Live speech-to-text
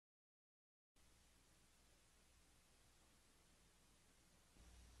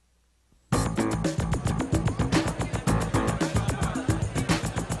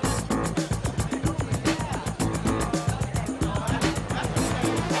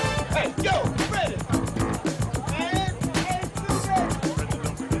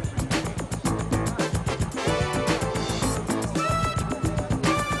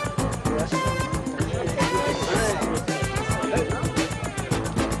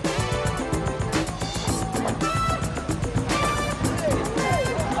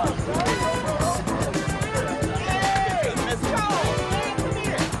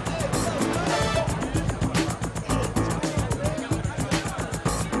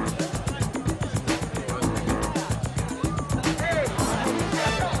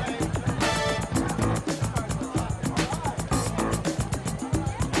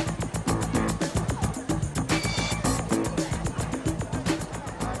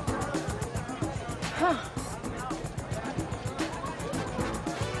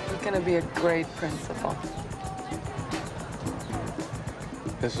You're gonna be a great principal.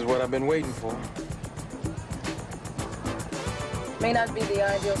 This is what I've been waiting for. May not be the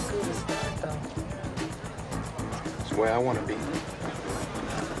ideal school to start, though. It's where I want to be.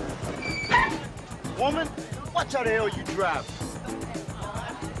 Woman, watch how the hell you drive.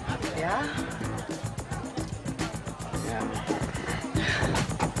 Yeah? Yeah.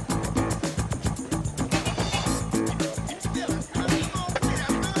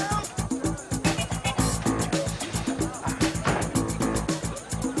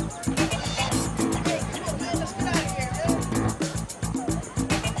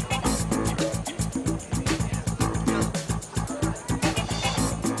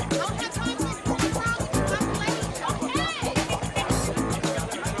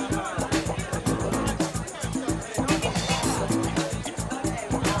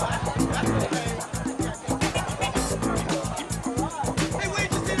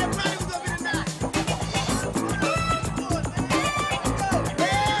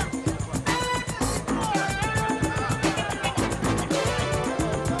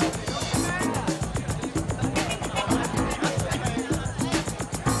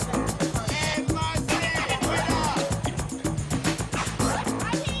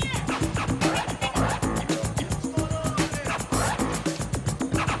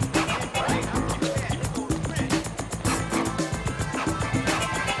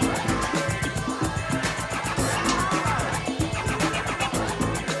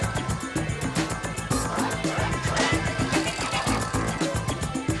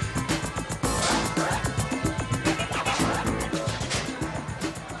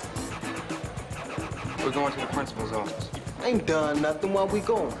 We're going to the principal's office. Ain't done nothing while we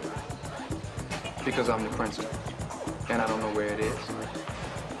going. Because I'm the principal. And I don't know where it is.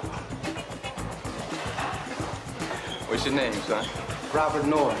 What's your name, son? Robert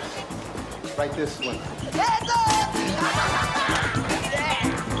Norris. Right this one.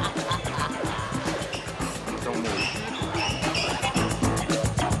 Don't move.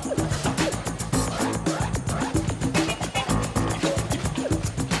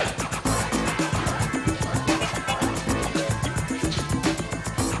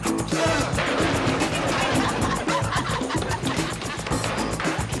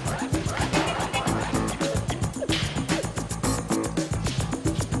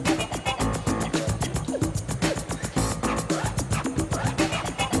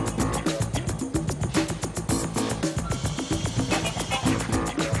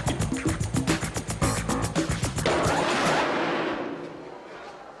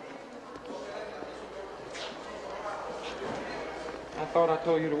 I thought I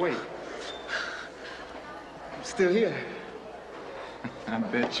told you to wait. I'm still here. I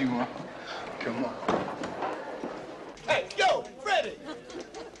bet you are. Come on. Hey, yo, Freddie!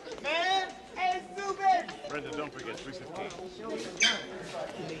 Man, hey, Sue, baby! Brenda, don't forget 315.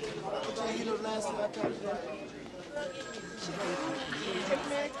 You know, last time I talked to her.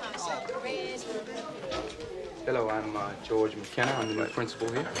 Hello, I'm George McKenna. I'm the new principal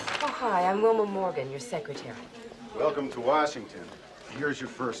here. Oh, hi, I'm Wilma Morgan, your secretary. Welcome to Washington. Here's your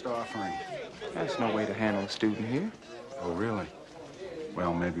first offering. That's no way to handle a student here. Oh, really?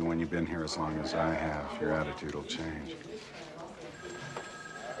 Well, maybe when you've been here as long as I have, your attitude will change.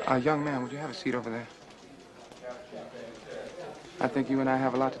 Young man, would you have a seat over there? I think you and I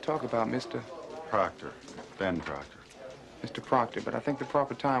have a lot to talk about, Mr. Proctor. Ben Proctor. Mr. Proctor, but I think the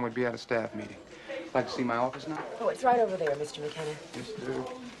proper time would be at a staff meeting. Like to see my office now? Oh, it's right over there, Mr. McKenna. Mr.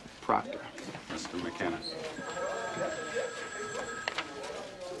 Proctor. Mr. McKenna.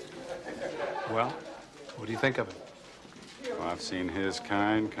 Well, what do you think of him? Well, I've seen his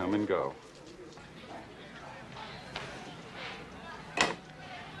kind come and go.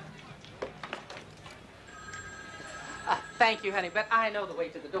 Thank you, honey, but I know the way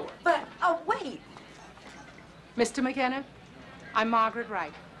to the door. But, oh, wait. Mr. McKenna, I'm Margaret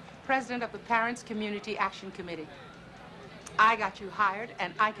Wright, president of the Parents Community Action Committee. I got you hired,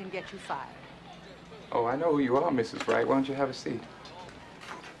 and I can get you fired. Oh, I know who you are, Mrs. Wright. Why don't you have a seat?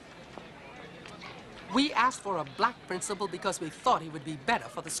 We asked for a black principal because we thought he would be better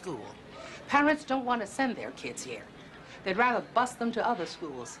for the school. Parents don't want to send their kids here. They'd rather bus them to other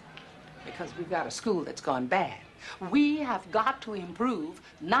schools because we've got a school that's gone bad. We have got to improve,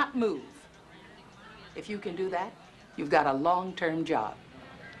 not move. If you can do that, you've got a long-term job.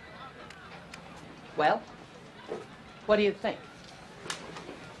 Well, what do you think?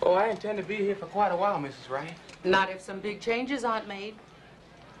 Oh, I intend to be here for quite a while, Mrs. Wright. Not if some big changes aren't made.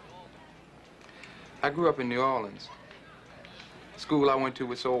 I grew up in New Orleans. School I went to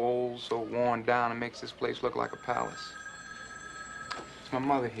was so old, so worn down, it makes this place look like a palace. It's my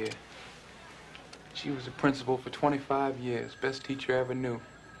mother here. She was a principal for 25 years, best teacher I ever knew.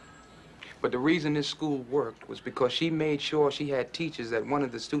 But the reason this school worked was because she made sure she had teachers that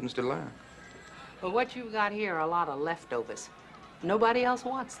wanted the students to learn. But what you've got here are a lot of leftovers. Nobody else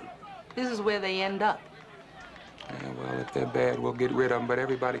wants them. This is where they end up. Yeah, well, if they're bad, we'll get rid of them, but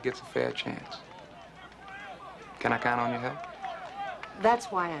everybody gets a fair chance. Can I count on your help? That's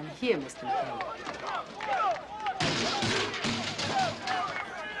why I'm here, Mr. McKenna.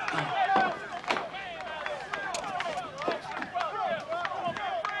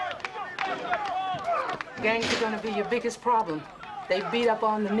 Gangs are going to be your biggest problem. They beat up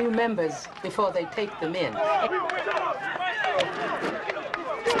on the new members before they take them in.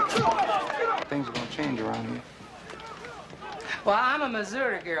 Things are going to change around here. Well, I'm a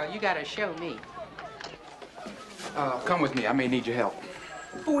Missouri girl. You got to show me. Come with me. I may need your help.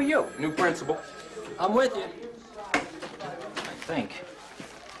 Who are you? New principal. I'm with you. I think.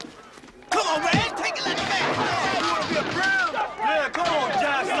 Come on, man. Take it like a man. You want to be a brown? Yeah, come on,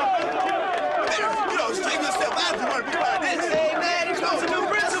 John. You know, straighten yourself out if you want to be like this. Hey, man, here comes a new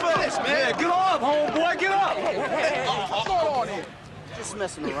principal. Man, yeah, get up, homeboy. Get up. What's going on here? Just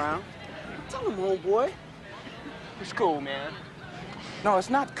messing around. Tell him, homeboy. It's cool, man. No, it's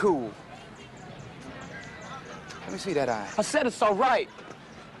not cool. Let me see that eye. I said it's all right.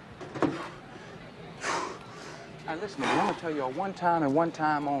 Now, listen to me. I'm going to tell you one time and one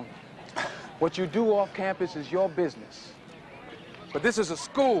time only. What you do off campus is your business. But this is a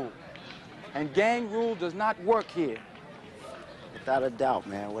school, and gang rule does not work here. Without a doubt,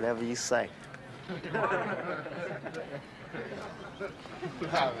 man. Whatever you say.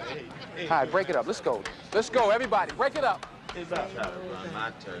 All right, break it up. Let's go. Let's go, everybody. Break it up.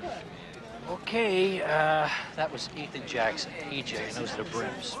 Okay, that was Ethan Jackson, EJ, and those are the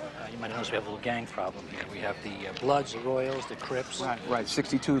Brims. You might notice we have a little gang problem here. We have the Bloods, the Royals, the Crips. Right.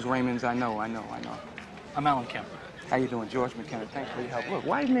 62's Raymond's. I know. I'm Alan Kemper. How you doing, George McKenna? Thanks for your help. Look,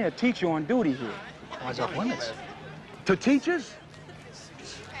 why isn't there a teacher on duty here? Laws off limits. To teachers?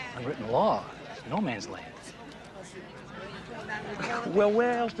 Unwritten law. No man's land. Well,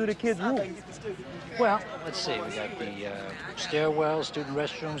 where else do the kids room? Well, let's see. We got the stairwells, student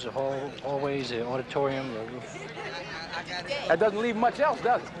restrooms, the hallways, the auditorium, the roof. That doesn't leave much else,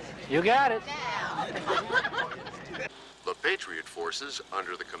 does it? You got it. The Patriot forces,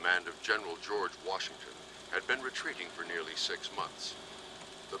 under the command of General George Washington, had been retreating for nearly 6 months.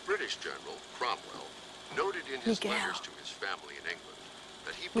 The British general, Cromwell, noted in his letters to his family in England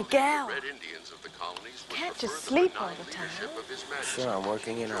that he believed the Red Indians of the colonies would prefer the benign leadership of His Majesty Sure, I'm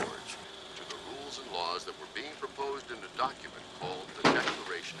working in on it. George to the rules and laws that were being proposed in a document called the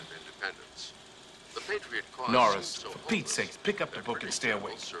Declaration of Independence. The Patriot cause Norris, seemed so for Pete's hopeless sake, pick up the that book and British stay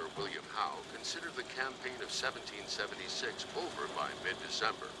away. General Sir William Howe considered the campaign of 1776 over by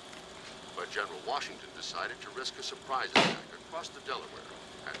mid-December. But General Washington decided to risk a surprise attack across the Delaware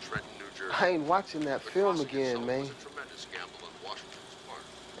at Trenton, New Jersey. I ain't watching that film again, man. Was a tremendous gamble on Washington's part.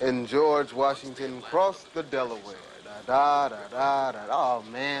 And George Washington crossed the Delaware. Da-da-da-da-da. Oh,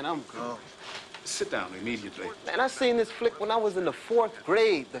 man, I'm gone. Sit down immediately. Man, I seen this flick when I was in the 4th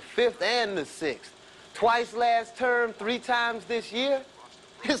grade, the 5th and the 6th. Twice last term, 3 times this year.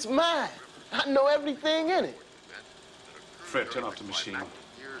 It's mine. I know everything in it. Fred, turn off the machine.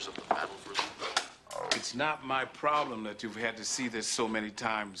 Years of the battle for the... It's not my problem that you've had to see this so many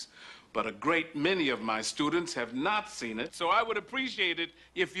times, but a great many of my students have not seen it, so I would appreciate it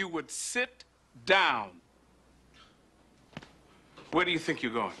if you would sit down. Where do you think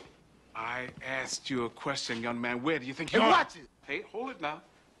you're going? I asked you a question, young man. Where do you think you're going? Watch it. Hey, hold it now.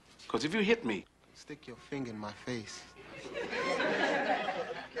 Because if you hit me... Stick your finger in my face.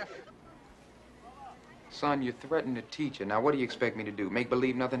 Son, you threatened a teacher. Now, what do you expect me to do? Make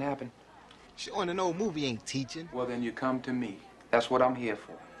believe nothing happened? Showing an old movie ain't teaching. Well, then you come to me. That's what I'm here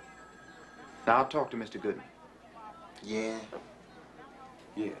for. Now, I'll talk to Mr. Goodman. Yeah.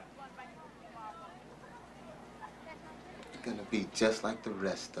 Yeah. You're gonna be just like the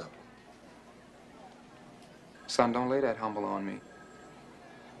rest of them. Son, don't lay that humble on me.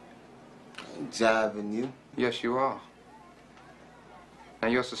 I ain't jiving you. Yes, you are. Now,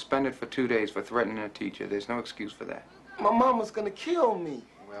 you're suspended for 2 days for threatening a teacher. There's no excuse for that. My mama's gonna kill me.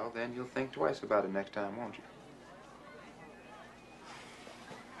 Well, then you'll think twice about it next time, won't you?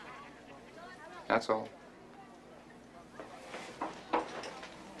 That's all.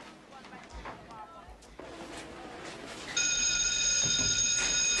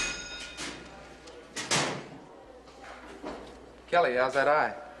 Kelly, how's that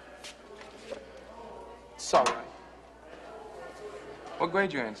eye? It's all right. What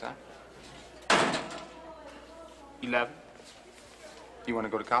grade you in, son? 11. You want to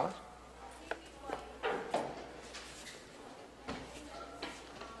go to college?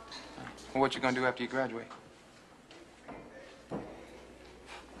 Well, what you gonna do after you graduate?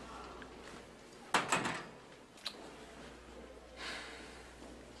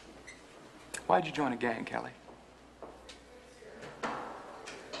 Why'd you join a gang, Kelly?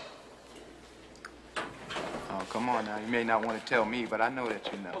 Oh, come on now. You may not want to tell me, but I know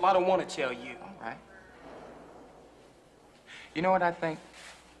that you know. Well, I don't want to tell you. All right. You know what I think?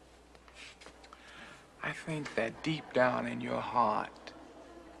 I think that deep down in your heart,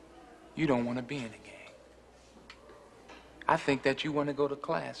 you don't want to be in a gang. I think that you want to go to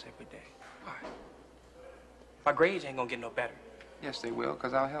class every day. Why? My grades ain't gonna get no better. Yes, they will,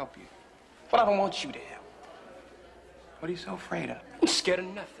 because I'll help you. But I don't want you to help. What are you so afraid of? I'm scared of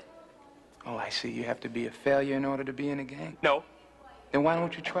nothing. Oh, I see. You have to be a failure in order to be in a gang? No. Then why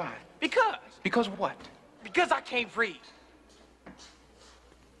don't you try? Because. Because what? Because I can't read.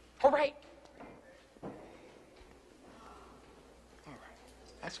 All right? All right.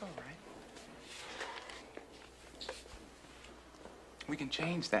 That's all right. We can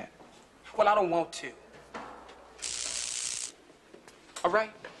change that. Well, I don't want to. All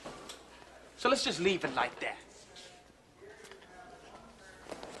right? So let's just leave it like that.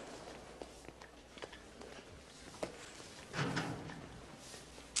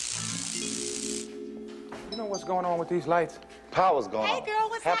 You know what's going on with these lights? Power's going on. Hey, girl,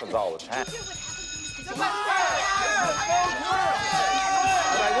 what's Happens all the time. All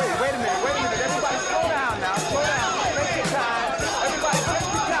right, wait a minute. Everybody slow down now. Slow down. Take your time. Everybody take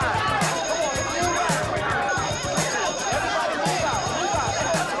your time. Come on, let's move out. Everybody move out.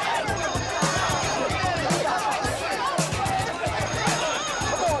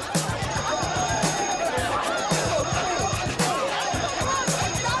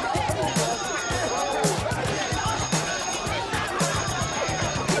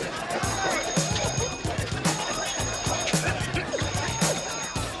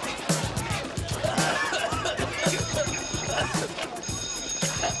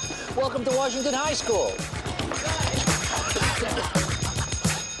 Welcome to Washington High School.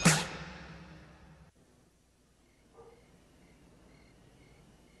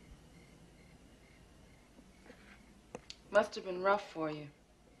 Must have been rough for you.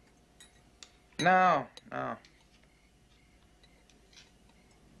 No.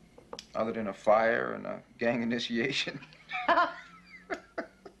 Other than a fire and a gang initiation.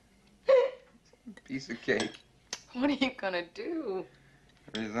 Piece of cake. What are you gonna do?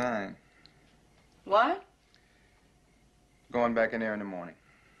 Resign. What? Going back in there in the morning.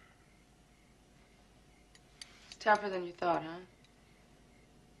 It's tougher than you thought, huh?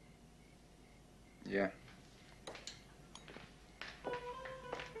 Yeah.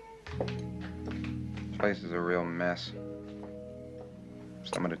 This place is a real mess.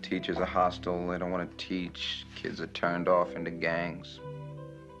 Some of the teachers are hostile. They don't want to teach. Kids are turned off into gangs.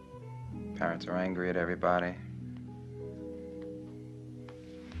 Parents are angry at everybody.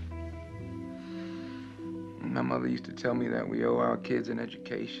 My mother used to tell me that we owe our kids an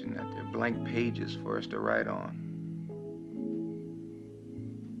education, that they're blank pages for us to write on.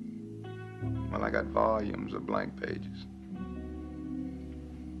 Well, I got volumes of blank pages.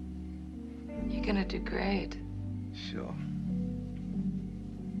 You're gonna do great. Sure.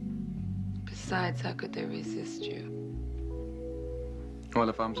 Besides, how could they resist you? Well,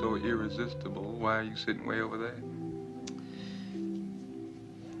 if I'm so irresistible, why are you sitting way over there?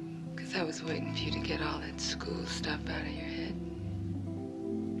 Because I was waiting for you to get all that school stuff out of your head.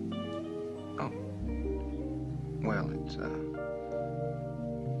 Oh. Well, it's,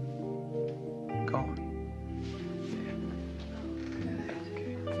 gone.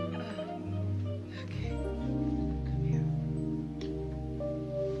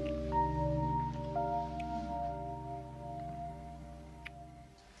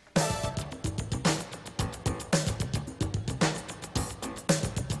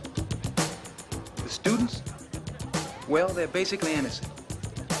 Students? Well, they're basically innocent.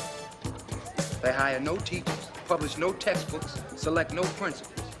 They hire no teachers, publish no textbooks, select no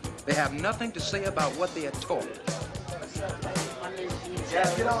principals. They have nothing to say about what they are taught.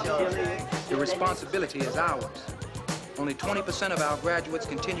 The responsibility is ours. Only 20% of our graduates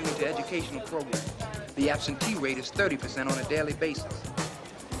continue into educational programs. The absentee rate is 30% on a daily basis.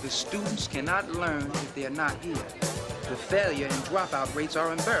 The students cannot learn if they are not here. The failure and dropout rates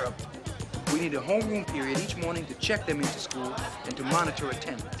are unbearable. We need a homeroom period each morning to check them into school and to monitor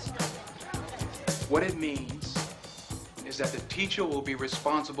attendance. What it means is that the teacher will be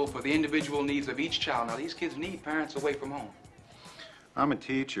responsible for the individual needs of each child. Now, these kids need parents away from home. I'm a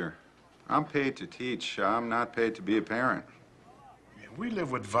teacher. I'm paid to teach. I'm not paid to be a parent. Yeah, we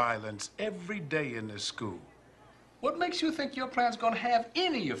live with violence every day in this school. What makes you think your plan's gonna have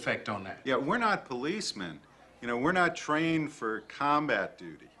any effect on that? Yeah, we're not policemen. You know, we're not trained for combat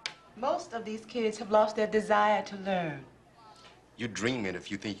duty. Most of these kids have lost their desire to learn. You're dreaming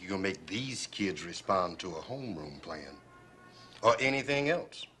if you think you're gonna make these kids respond to a homeroom plan or anything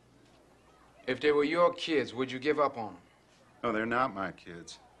else. If they were your kids, would you give up on them? No, they're not my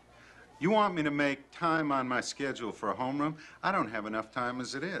kids. You want me to make time on my schedule for a homeroom? I don't have enough time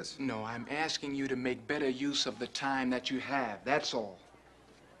as it is. No, I'm asking you to make better use of the time that you have. That's all.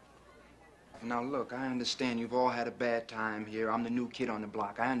 Now, look, I understand you've all had a bad time here. I'm the new kid on the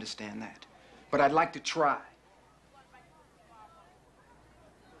block. I understand that. But I'd like to try.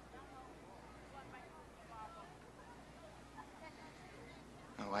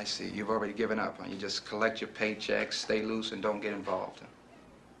 Oh, I see. You've already given up, huh? You just collect your paychecks, stay loose, and don't get involved, huh?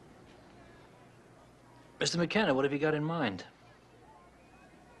 Mr. McKenna, what have you got in mind?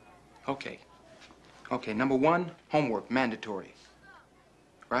 Okay. Okay, number one, homework, mandatory.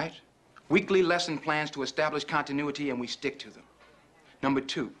 Right? Weekly lesson plans to establish continuity, and we stick to them. Number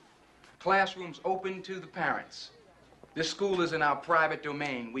two, classrooms open to the parents. This school is in our private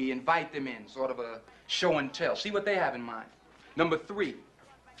domain. We invite them in, sort of a show and tell. See what they have in mind. Number three,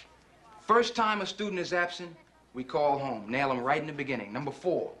 first time a student is absent, we call home. Nail them right in the beginning. Number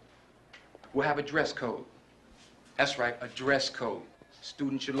four, we'll have a dress code. That's right, a dress code.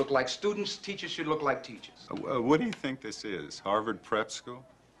 Students should look like students, teachers should look like teachers. What do you think this is? Harvard prep school?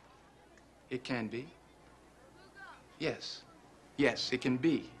 It can be. Yes. Yes, it can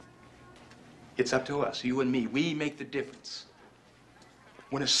be. It's up to us, you and me. We make the difference.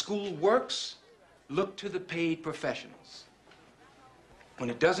 When a school works, look to the paid professionals. When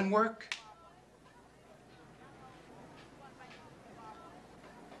it doesn't work,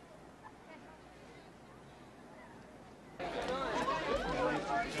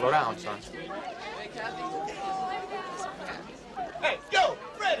 slow down, son. Hey, yo,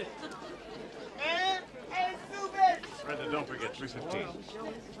 Freddie! Man, hey, stupid! Brenda, don't forget 3:15.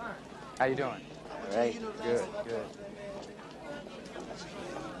 how you doing? All right. Good, good.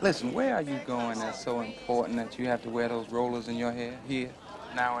 Listen, where are you going that's so important that you have to wear those rollers in your hair here,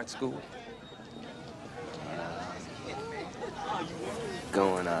 now at school?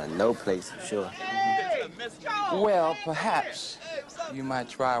 Going no place for sure. Well, perhaps you might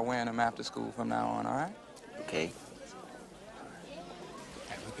try wearing them after school from now on, all right? Okay.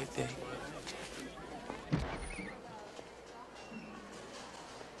 Have a good day.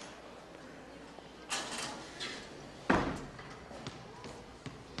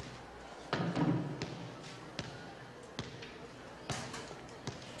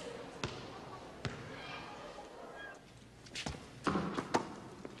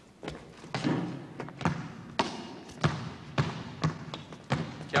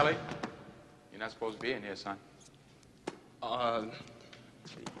 Kelly, you're not supposed to be in here, son.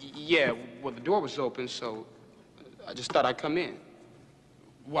 Yeah, well, the door was open, so I just thought I'd come in.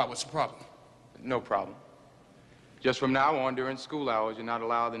 Why, what's the problem? No problem. Just from now on, during school hours, you're not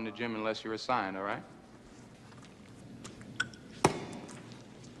allowed in the gym unless you're assigned, all right?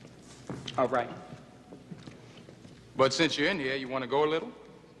 All right. But since you're in here, you want to go a little?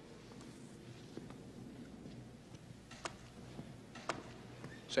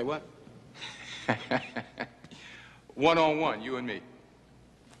 Say what? One-on-one, you and me.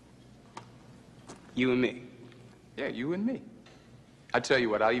 You and me? Yeah, you and me. I tell you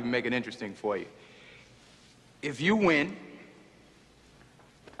what, I'll even make it interesting for you. If you win,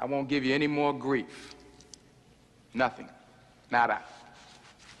 I won't give you any more grief. Nothing. Nada.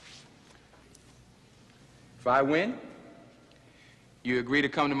 If I win, you agree to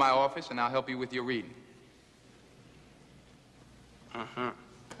come to my office and I'll help you with your reading. Uh-huh.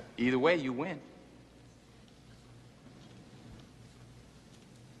 Either way, you win.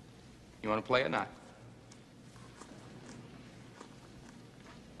 You want to play or not?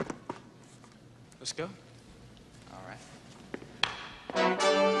 Let's go. All right.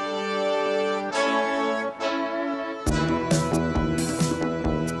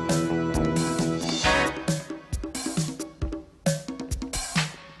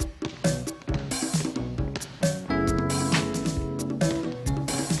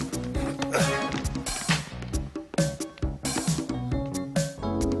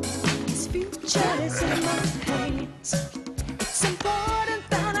 This future is in my hands. It's important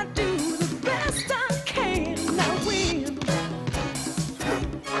that I do the best I can. I win.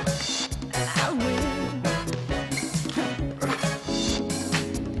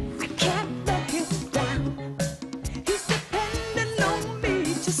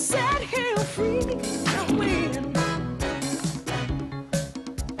 set him free. I win.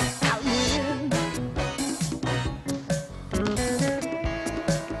 I win.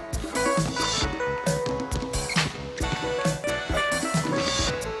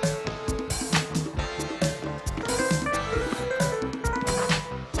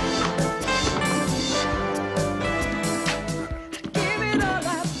 Give it all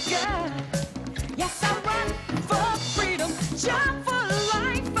I've got. Yes, I run for freedom, jump for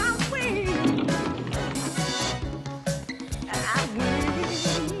life. I win. I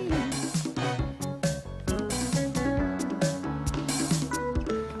win.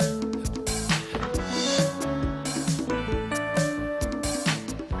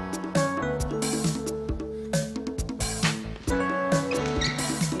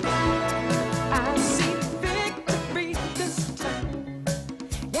 I see victory this time.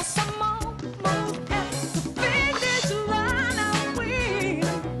 Yes, I'm almost at the finish line. I win.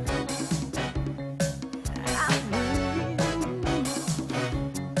 I win.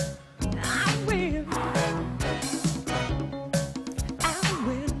 I win. I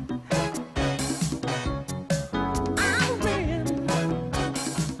win. I win.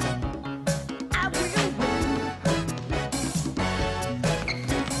 I will win.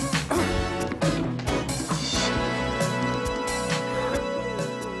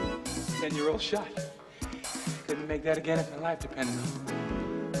 10-year-old shot. Couldn't make that again if my life depended on it.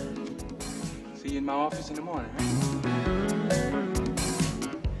 See you in my office in the morning, right?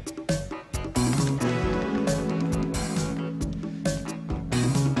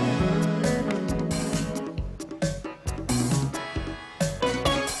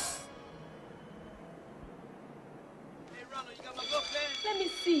 Let me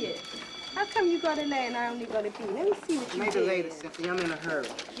see it. How come you go to A and I only go to B? Let me see what you Maybe did. later, Cynthia. I'm in a hurry.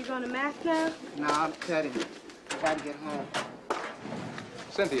 You going to math now? No, I'm cutting. I gotta get home.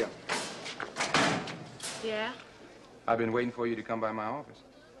 Cynthia, Yeah? I've been waiting for you to come by my office.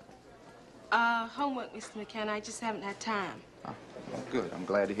 Homework, Mr. McKenna. I just haven't had time. Oh, well, good. I'm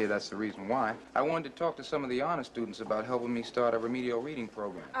glad to hear that's the reason why. I wanted to talk to some of the honor students about helping me start a remedial reading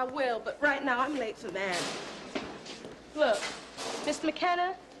program. I will, but right now I'm late for math. Look, Mr.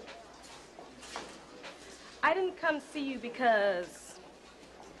 McKenna, I didn't come see you because...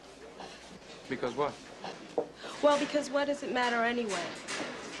 Because what? Well, because what does it matter anyway?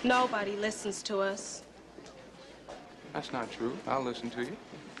 Nobody listens to us. That's not true. I'll listen to you.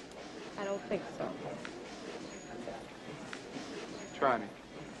 I don't think so. Try me.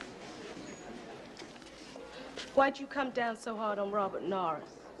 Why'd you come down so hard on Robert Norris?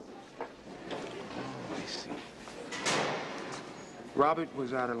 I see. Robert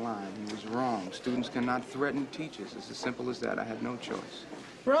was out of line. He was wrong. Students cannot threaten teachers. It's as simple as that. I had no choice.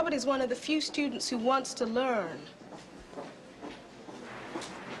 Robert is one of the few students who wants to learn.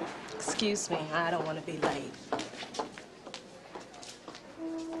 Excuse me, I don't want to be late.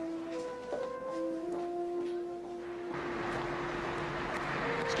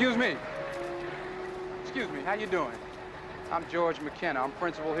 Excuse me. Excuse me, how you doing? I'm George McKenna. I'm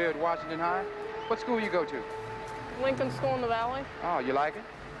principal here at Washington High. What school you go to? Lincoln School in the Valley. Oh, you like it?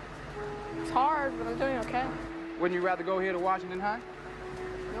 It's hard, but I'm doing okay. Wouldn't you rather go here to Washington High?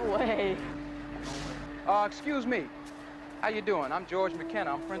 No way. Excuse me. How you doing? I'm George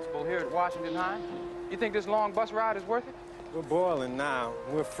McKenna. I'm principal here at Washington High. You think this long bus ride is worth it? We're boiling now.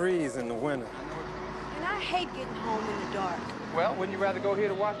 We'll freeze in the winter. And I hate getting home in the dark. Well, wouldn't you rather go here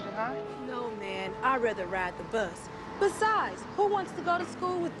to Washington High? No, man. I'd rather ride the bus. Besides, who wants to go to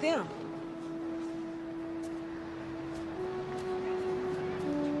school with them?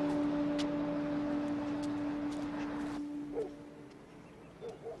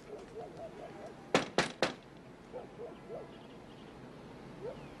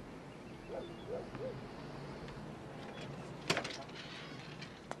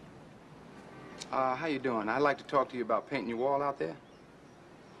 How you doing? I'd like to talk to you about painting your wall out there.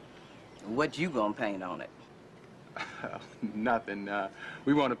 What you gonna paint on it? Nothing.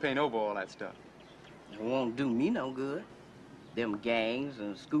 We want to paint over all that stuff. It won't do me no good. Them gangs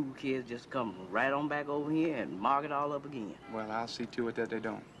and school kids just come right on back over here and mark it all up again. Well, I'll see to it that they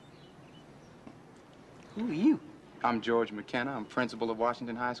don't. Who are you? I'm George McKenna. I'm principal of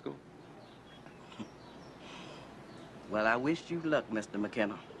Washington High School. Well, I wish you luck, Mr.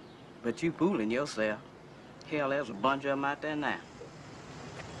 McKenna. But you fooling yourself. Hell, there's a bunch of them out there now.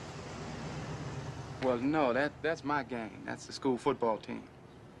 Well, no, that's my gang. That's the school football team.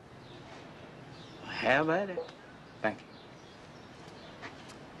 How about it? Thank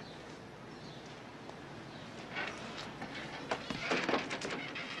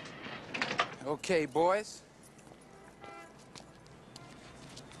you. Okay, boys.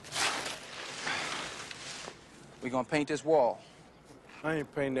 We're gonna paint this wall. I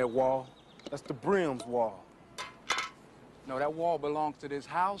ain't painting that wall. That's the Brim's wall. No, that wall belongs to this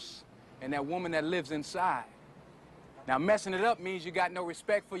house and that woman that lives inside. Now, messing it up means you got no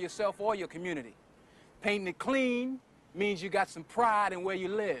respect for yourself or your community. Painting it clean means you got some pride in where you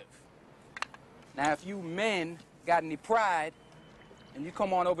live. Now, if you men got any pride, then you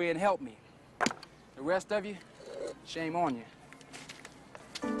come on over here and help me. The rest of you, shame on you.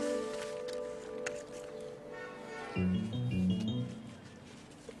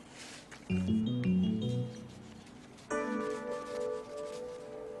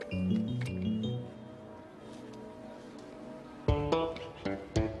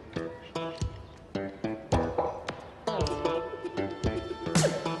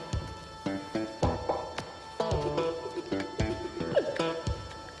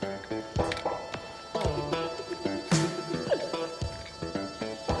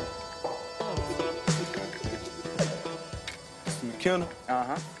 Mr. McKenna?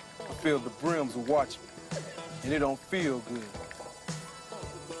 Uh-huh. I feel the Brims will watch me, and it don't feel good.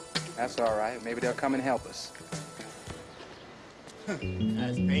 That's all right. Maybe they'll come and help us.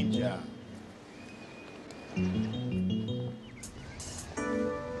 Nice paint job.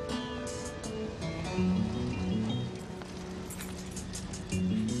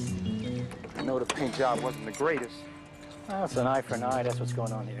 I know the paint job wasn't the greatest. Well, it's an eye for an eye. That's what's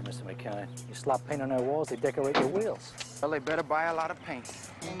going on here, Mr. McKenna. You slop paint on their walls, they decorate your wheels. Well, they better buy a lot of paint.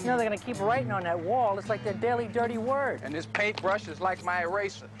 You know, they're going to keep writing on that wall. It's like their daily dirty word. And this paintbrush is like my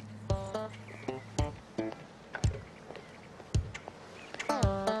eraser.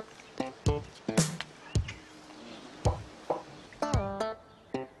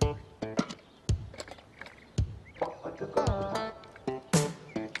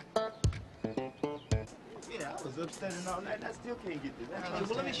 Yeah, I was upstanding all night and I still can't get this.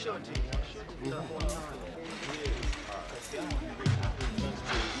 Well, let me show it to you.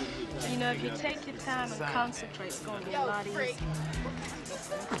 You know, if you take your time and concentrate, it's going to be a lot easier.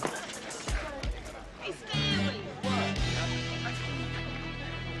 Hey, Stanley!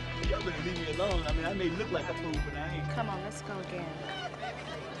 Y'all better leave me alone. I mean, I may look like a fool, but I ain't. Come on, let's go again.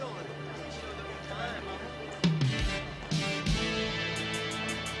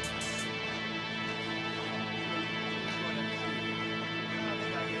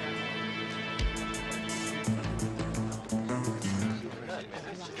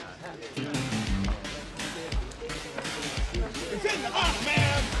 It's in the honor,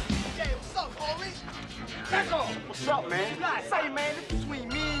 man! Hey, what's up, homie? Back off! What's up, man? Nah, say, man, this between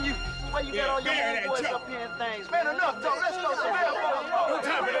me and you. Why you got all your homeboys up here and things? Man, enough, though. Let's go somewhere. No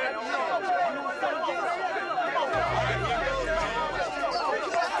time for that.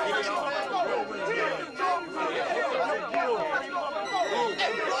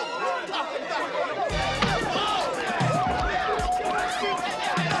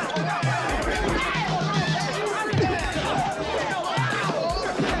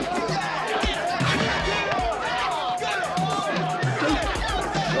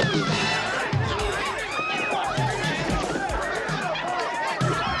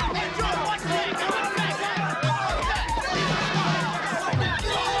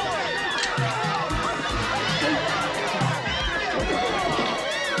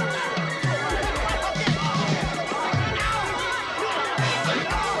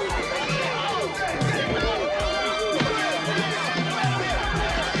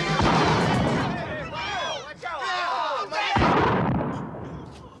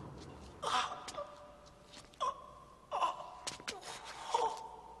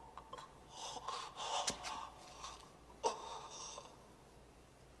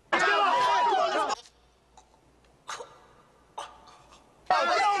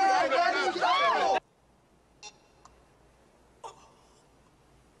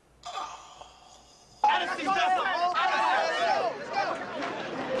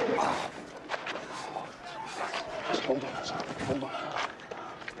 Hold on, son. Hold on.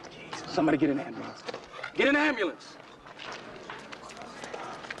 Jesus. Somebody get an ambulance. Get an ambulance.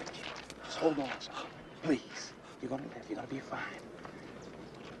 Just hold on, son. Please. You're gonna live. You're gonna be fine.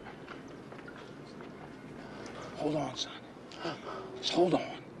 Hold on, son. Just hold on.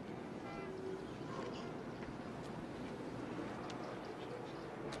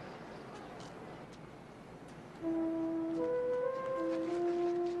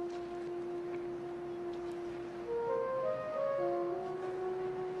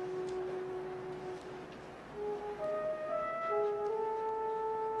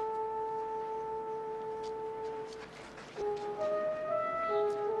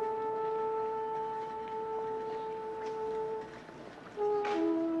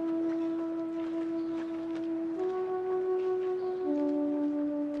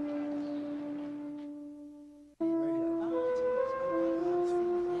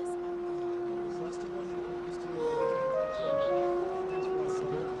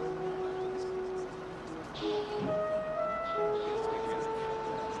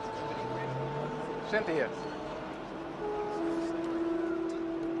 Cynthia.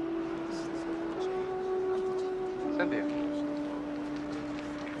 Cynthia.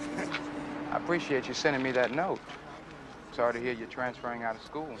 I appreciate you sending me that note. Sorry to hear you're transferring out of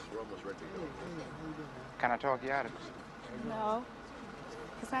school. Can I talk you out of it? No,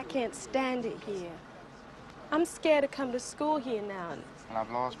 because I can't stand it here. I'm scared to come to school here now. Well,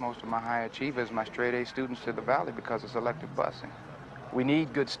 I've lost most of my high achievers, my straight-A students to the Valley because of selective busing. We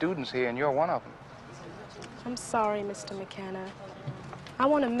need good students here, and you're one of them. I'm sorry, Mr. McKenna. I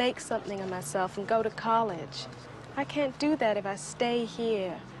want to make something of myself and go to college. I can't do that if I stay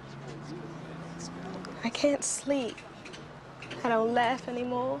here. I can't sleep. I don't laugh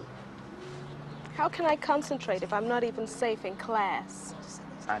anymore. How can I concentrate if I'm not even safe in class?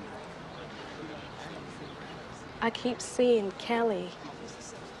 I know. I keep seeing Kelly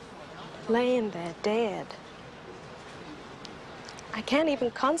laying there dead. I can't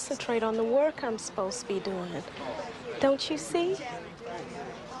even concentrate on the work I'm supposed to be doing. Don't you see?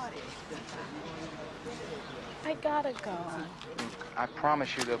 I gotta go. I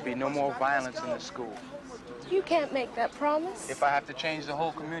promise you there'll be no more violence in the school. You can't make that promise. If I have to change the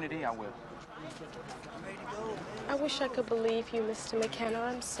whole community, I will. I wish I could believe you, Mr. McKenna.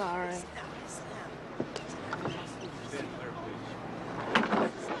 I'm sorry.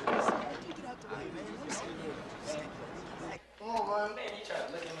 Come on, man.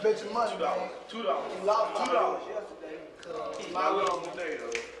 Bet your money, man. $2. You lost $2 yesterday. My little today,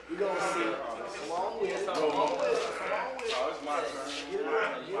 though. You gonna see. Come on with it. Come on with it. Oh, it's my turn.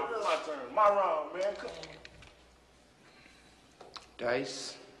 My turn. My round, man. Come on.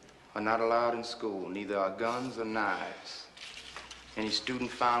 Dice are not allowed in school. Neither are guns or knives. Any student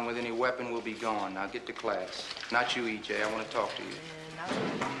found with any weapon will be gone. Now get to class. Not you, EJ. I want to talk to you.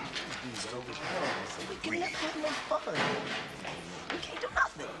 We can have no fun. We can't do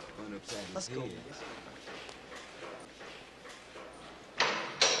nothing. Let's go.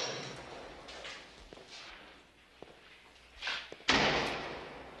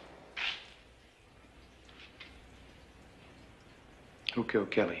 Who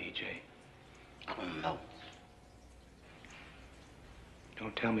killed Kelly, EJ? I don't know.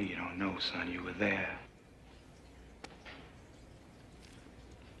 Don't tell me you don't know, son. You were there.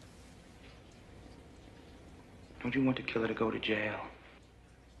 Don't you want the killer to go to jail?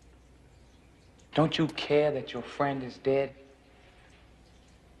 Don't you care that your friend is dead?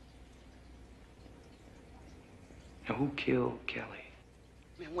 Now, who killed Kelly?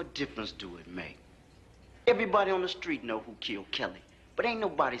 Man, what difference do it make? Everybody on the street know who killed Kelly, but ain't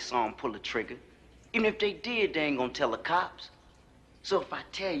nobody saw him pull the trigger. Even if they did, they ain't gonna tell the cops. So if I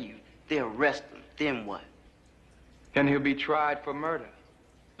tell you, they arrest him, then what? Then he'll be tried for murder.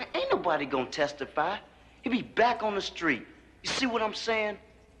 Man, ain't nobody gonna testify. He'll be back on the street. You see what I'm saying?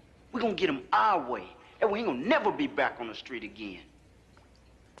 We're gonna get him our way. And we ain't gonna never be back on the street again.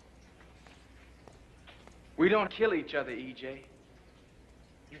 We don't kill each other, EJ.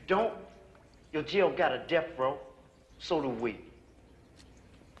 You don't? Your jail got a death row. So do we.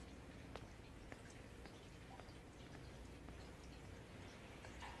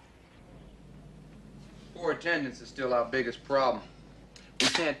 Poor attendance is still our biggest problem. We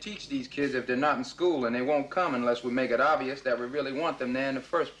can't teach these kids if they're not in school, and they won't come unless we make it obvious that we really want them there in the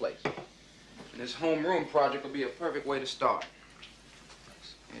first place. And this homeroom project will be a perfect way to start.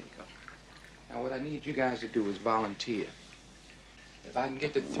 There you go. Now, what I need you guys to do is volunteer. If I can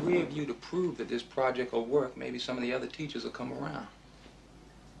get the 3 of you to prove that this project will work, maybe some of the other teachers will come around.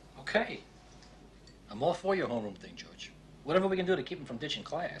 Okay. I'm all for your homeroom thing, George. Whatever we can do to keep him from ditching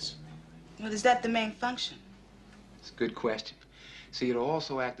class. Well, is that the main function? It's a good question. See, it'll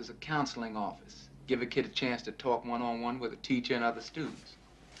also act as a counseling office. Give a kid a chance to talk one-on-one with a teacher and other students.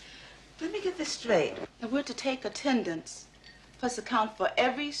 Let me get this straight. Now, we're to take attendance, plus account for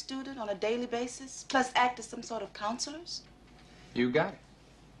every student on a daily basis, plus act as some sort of counselors? You got it.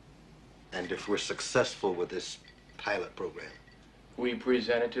 And if we're successful with this pilot program? We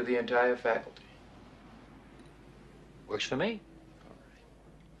present it to the entire faculty. Works for me.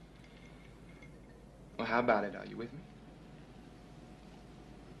 Well, how about it? Are you with me?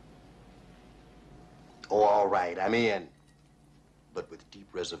 Oh, all right, I'm in. But with deep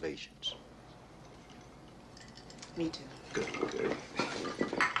reservations. Me too. Good, good.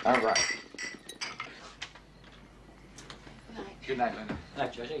 All right. Good night, Linda.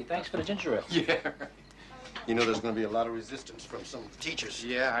 Night, Judge. Hey, thanks for the ginger ale. Yeah. You know there's going to be a lot of resistance from some teachers.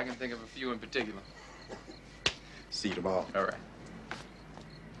 Yeah, I can think of a few in particular. See you tomorrow. All right.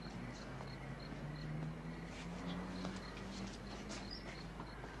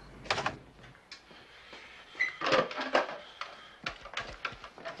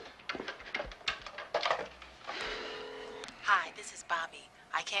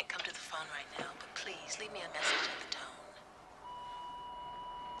 can't come to the phone right now, but please leave me a message at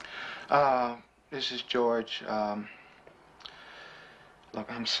the tone. This is George.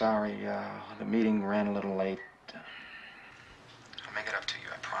 Look, I'm sorry. The meeting ran a little late. I'll make it up to you,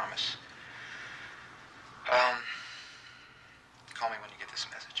 I promise. Call me when you get this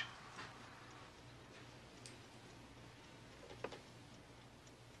message.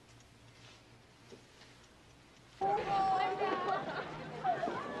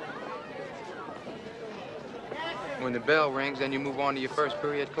 When the bell rings, then you move on to your first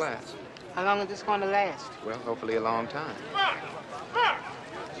period class. How long is this going to last? Well, hopefully a long time.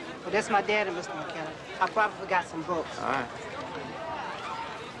 Well, that's my daddy, Mr. McKenna. I probably forgot some books. All right.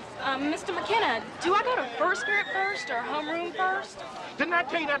 Mr. McKenna, do I go to first period first or homeroom first? Didn't I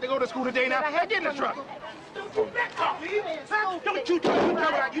tell you not to go to school today now? Get in the truck. Don't you talk, please. Don't you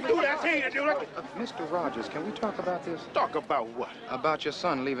talk. You do what I tell you to do. Mr. Rogers, can we talk about this? Talk about what? About your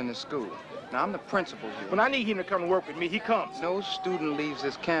son leaving the school. Now, I'm the principal here. When I need him to come to work with me, he comes. No student leaves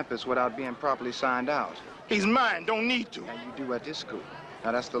this campus without being properly signed out. He's mine. Don't need to. Now, you do at this school.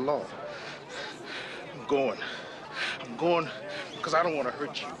 Now, that's the law. I'm going. I'm going because I don't want to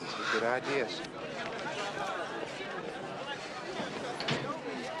hurt you. That's a good idea, sir.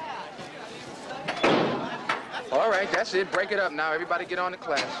 All right, that's it. Break it up now. Everybody get on to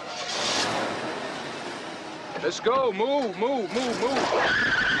class. Let's go. Move, move, move, move.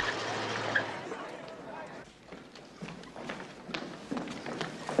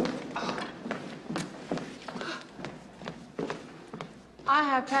 I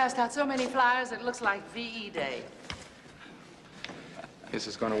have passed out so many flyers it looks like VE Day. This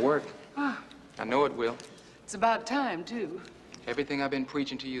is gonna work. I know it will. It's about time, too. Everything I've been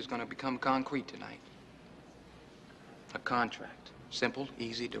preaching to you is gonna become concrete tonight. A contract. Simple,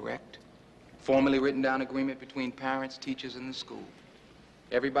 easy, direct. Formally written down agreement between parents, teachers, and the school.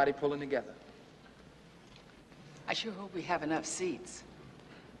 Everybody pulling together. I sure hope we have enough seats.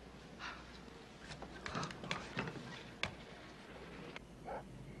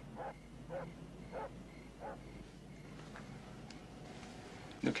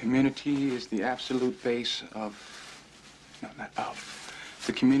 The community is the absolute base of... No, not of.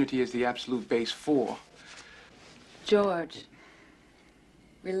 The community is the absolute base for... George,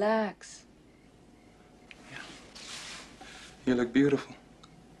 relax. You look beautiful.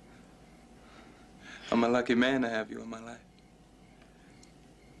 I'm a lucky man to have you in my life.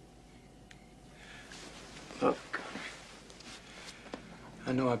 Look,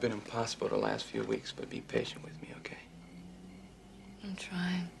 I know I've been impossible the last few weeks, but be patient with me, okay? I'm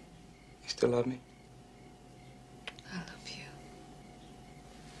trying. You still love me? I love you.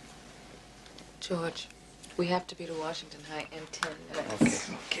 George, we have to be to Washington High in 10 minutes.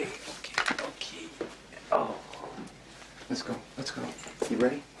 Okay. Oh. Let's go. You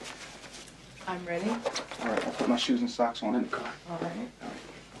ready? I'm ready. All right, I'll put my shoes and socks on in the car. All right.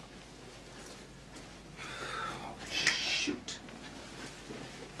 Shoot.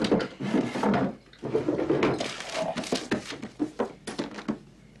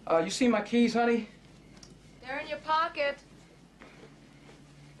 You see my keys, honey? They're in your pocket.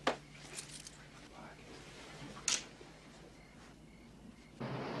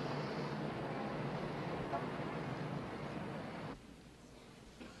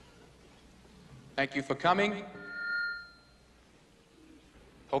 Thank you for coming.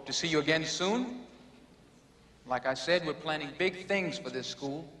 Hope to see you again soon. Like I said, we're planning big things for this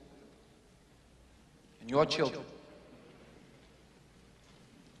school and your children.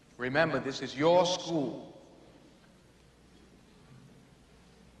 Remember, this is your school.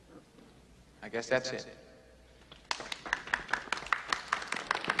 I guess that's it.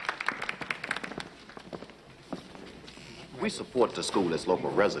 We support the school as local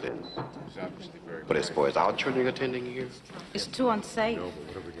residents. But as far as our children attending here, It's too unsafe.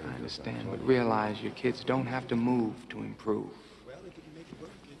 I understand, but realize your kids don't have to move to improve.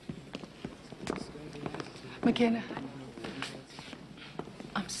 McKenna,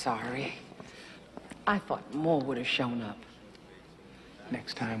 I'm sorry. I thought more would have shown up.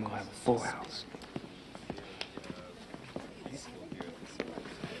 Next time we'll have a full house.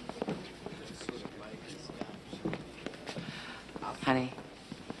 Honey,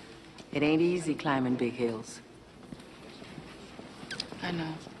 it ain't easy climbing big hills. I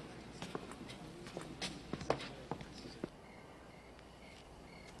know.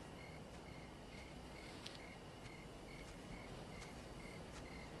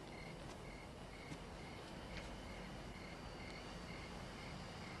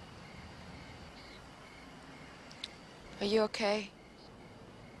 Are you okay?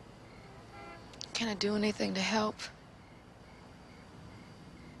 Can I do anything to help?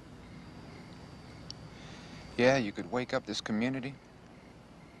 Yeah, you could wake up this community.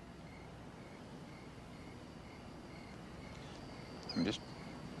 I'm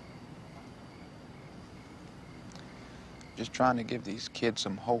just trying to give these kids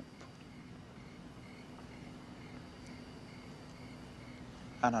some hope.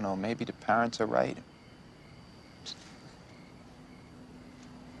 I don't know, maybe the parents are right. There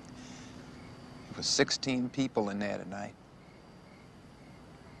was 16 people in there tonight.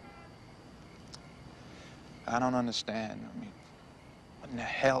 I don't understand. I mean, what in the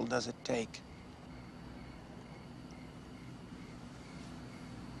hell does it take?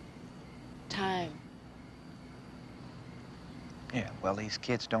 Time. Yeah, well, these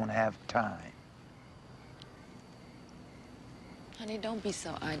kids don't have time. Honey, don't be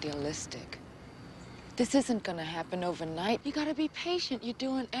so idealistic. This isn't gonna happen overnight. You gotta be patient. You're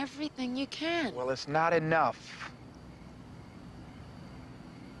doing everything you can. Well, it's not enough.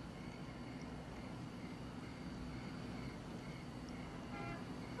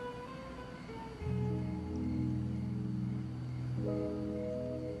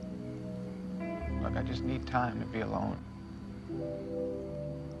 Look, I just need time to be alone.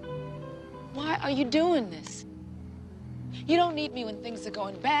 Why are you doing this? You don't need me when things are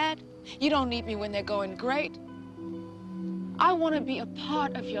going bad. You don't need me when they're going great. I want to be a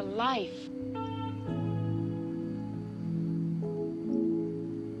part of your life.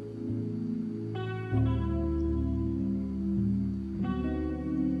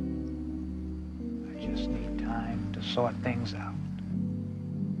 I just need time to sort things out.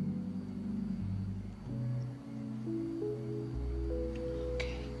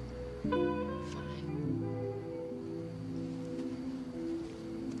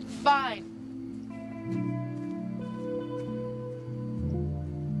 Fine.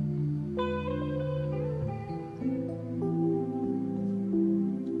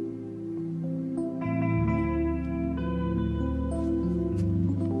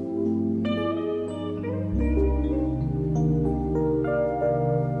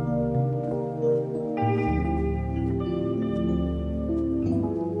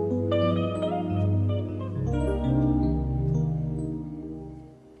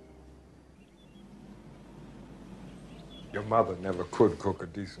 Your mother never could cook a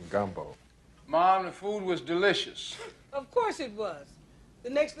decent gumbo. Mom, the food was delicious. Of course it was. The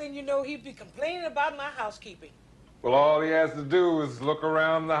next thing you know, he'd be complaining about my housekeeping. Well, all he has to do is look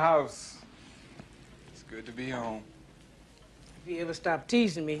around the house. It's good to be home. If he ever stopped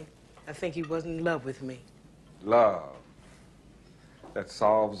teasing me, I think he wasn't in love with me. Love. That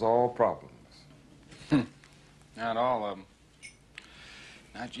solves all problems. Not all of them.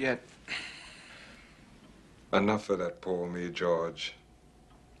 Not yet. Enough of that poor me, George.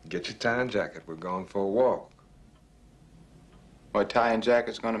 Get your tie and jacket. We're going for a walk. What, tie and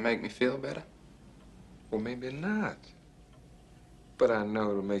jacket's gonna make me feel better? Well, maybe not. But I know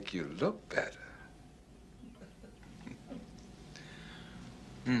it'll make you look better.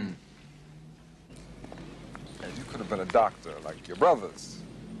 Hmm. And you could have been a doctor like your brothers.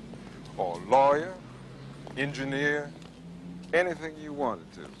 Or a lawyer, engineer, anything you wanted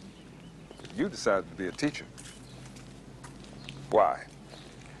to. You decided to be a teacher. Why?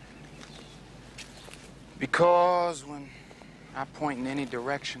 Because when I point in any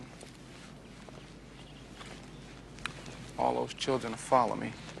direction, all those children will follow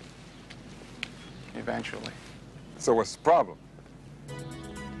me. Eventually. So what's the problem?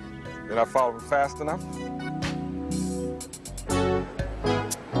 Did I follow them fast enough?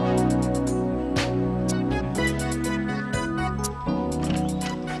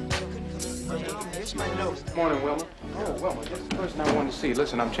 Morning, Wilma. Oh, Wilma, this is the person I wanted to see.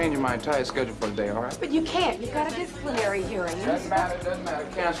 Listen, I'm changing my entire schedule for the day, all right? But you can't. You've got a disciplinary hearing. Doesn't matter.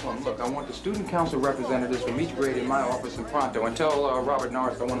 Cancel them. Look, I want the student council representatives from each grade in my office in Pronto. And tell Robert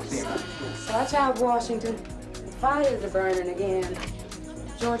Norris I want to see him. Watch out, Washington. The fires are burning again.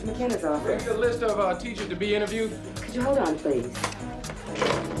 George McKenna's office. Here's a list of teachers to be interviewed. Could you hold on, please?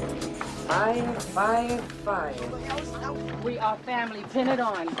 Fire. We are family. Pin it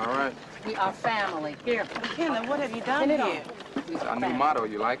on. All right. We are family. Here. McKenna, what have you done Pin it here? on. Our new motto,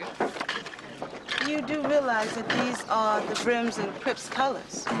 you like it? You do realize that these are the Brims and Crips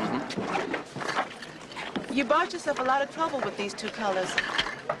colors. You bought yourself a lot of trouble with these two colors.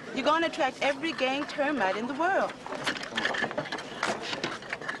 You're going to attract every gang termite in the world.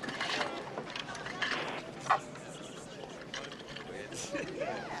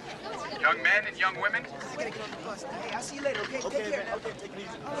 Young men and young women, Hey, I'll see you later, okay? Take care. Okay, take it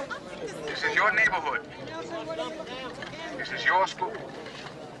easy. this is your neighborhood. This is your school.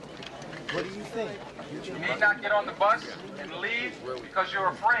 What do you think? You need not get on the bus and leave because you're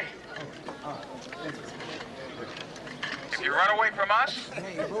afraid. If you run away from us,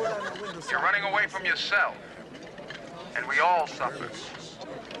 you're running away from yourself. And we all suffer.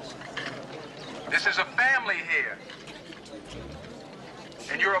 This is a family here.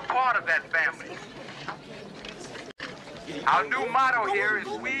 And you're a part of that family. Our new motto here is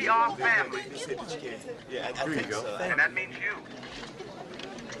we are family. There you go. And that means you.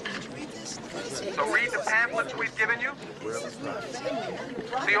 So read the pamphlets we've given you.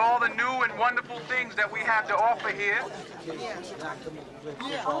 See all the new and wonderful things that we have to offer here.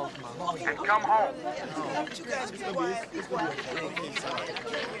 And come home.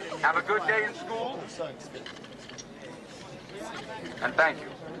 Have a good day in school. And thank you.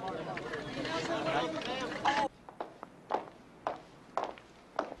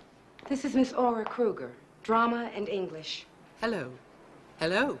 This is Miss Aura Kruger, drama and English. Hello.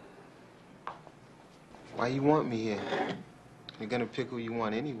 Hello. Why you want me here? You're gonna pick who you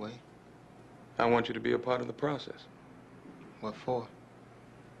want anyway. I want you to be a part of the process. What for?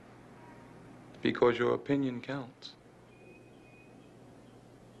 Because your opinion counts.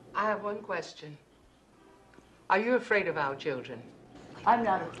 I have one question. Are you afraid of our children? I'm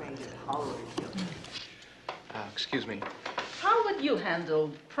not afraid of our children. Excuse me. How would you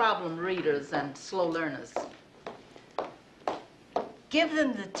handle problem readers and slow learners? Give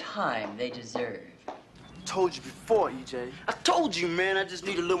them the time they deserve. Told you before, EJ. I told you, man, I just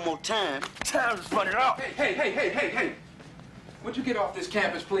need a little more time. Time is running out. Hey. Would you get off this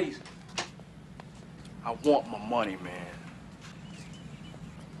campus, please? I want my money, man.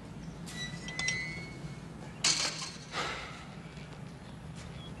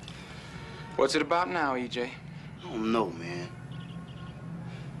 What's it about now, EJ? I don't know, man.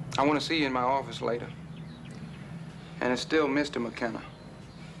 I want to see you in my office later. And it's still Mr. McKenna.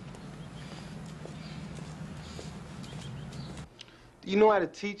 Do you know how to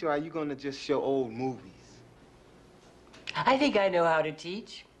teach, or are you gonna just show old movies? I think I know how to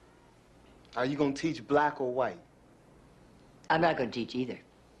teach. Are you gonna teach black or white? I'm not going to teach either.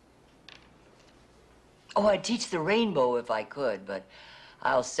 Oh, I'd teach the rainbow if I could, but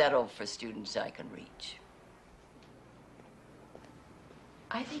I'll settle for students I can reach.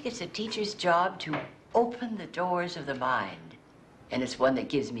 I think it's a teacher's job to open the doors of the mind. And it's one that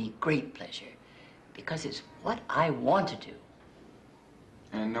gives me great pleasure because it's what I want to do.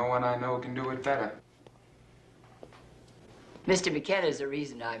 And no one I know can do it better. Mr. McKenna is the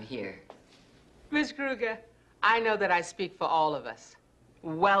reason I'm here. Miss Kruger, I know that I speak for all of us.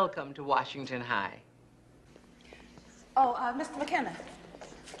 Welcome to Washington High. Oh, Mr. McKenna,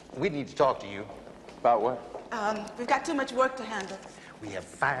 We need to talk to you. About what? we've got too much work to handle. We have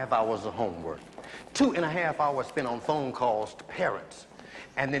 5 hours of homework, 2.5 hours spent on phone calls to parents,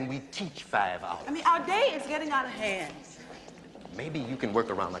 and then we teach 5 hours. I mean, our day is getting out of hand. Maybe you can work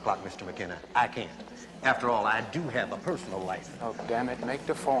around the clock, Mr. McKenna. I can't. After all, I do have a personal life. Oh, damn it. Make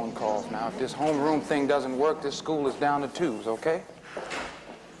the phone calls now. If this homeroom thing doesn't work, this school is down to 2s, okay?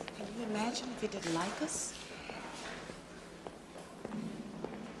 Can you imagine if he didn't like us?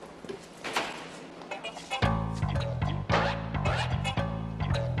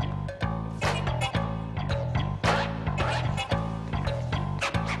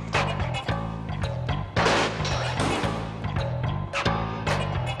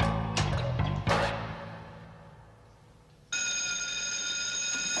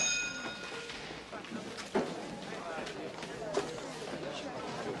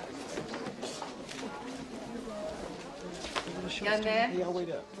 Young man, you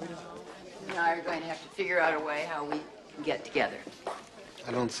and I are going to have to figure out a way how we can get together.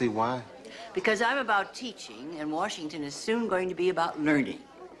 I don't see why. Because I'm about teaching, and Washington is soon going to be about learning.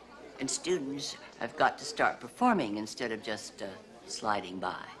 And students have got to start performing instead of just sliding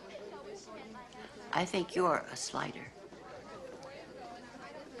by. I think you're a slider.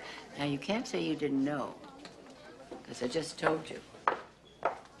 Now, you can't say you didn't know, because I just told you.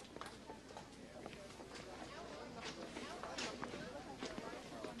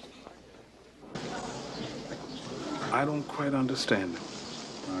 I don't quite understand him.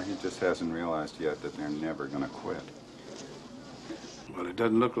 Well, he just hasn't realized yet that they're never going to quit. Well, it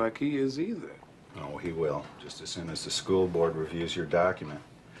doesn't look like he is either. Oh, he will, just as soon as the school board reviews your document.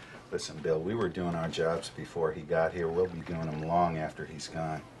 Listen, Bill, we were doing our jobs before he got here. We'll be doing them long after he's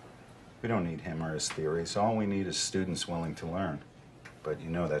gone. We don't need him or his theories. All we need is students willing to learn. But you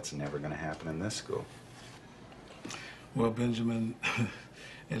know that's never going to happen in this school. Well, Benjamin,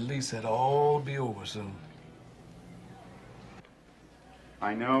 at least it'll all be over soon.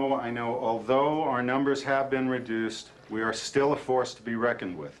 I know. Although our numbers have been reduced, we are still a force to be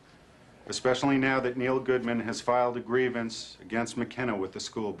reckoned with, especially now that Neil Goodman has filed a grievance against McKenna with the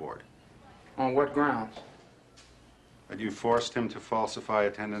school board. On what grounds? Had you forced him to falsify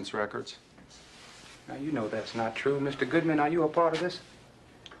attendance records? Now, you know that's not true. Mr. Goodman, are you a part of this?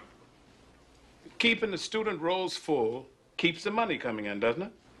 Keeping the student rolls full keeps the money coming in, doesn't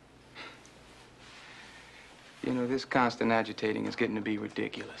it? You know, this constant agitating is getting to be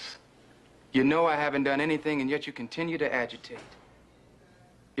ridiculous. You know I haven't done anything, and yet you continue to agitate.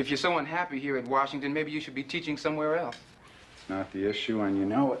 If you're so unhappy here at Washington, maybe you should be teaching somewhere else. It's not the issue, and you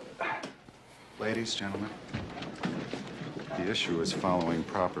know it. Ladies, gentlemen, the issue is following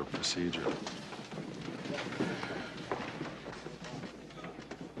proper procedure.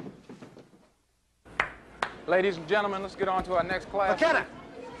 Ladies and gentlemen, let's get on to our next class. McKenna!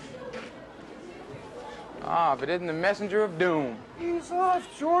 Ah, if it isn't the messenger of doom. Ease off,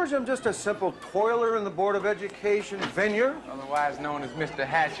 George. I'm just a simple toiler in the Board of Education vineyard. Otherwise known as Mr.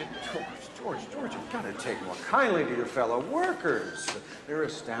 Hatchet. George, you've got to take more kindly to your fellow workers. There are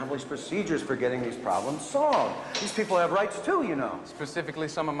established procedures for getting these problems solved. These people have rights too, you know. Specifically,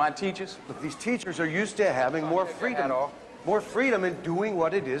 some of my teachers. Look, these teachers are used to having more freedom. More freedom in doing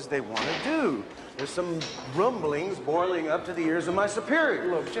what it is they want to do. There's some rumblings boiling up to the ears of my superior.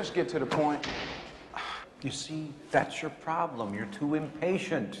 Look, just get to the point. You see, that's your problem. You're too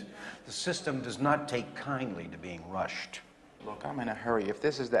impatient. The system does not take kindly to being rushed. Look, I'm in a hurry. If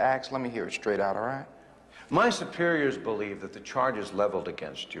this is the axe, let me hear it straight out, all right? My superiors believe that the charges leveled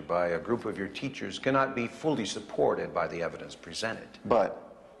against you by a group of your teachers cannot be fully supported by the evidence presented.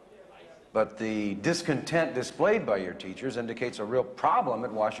 But the discontent displayed by your teachers indicates a real problem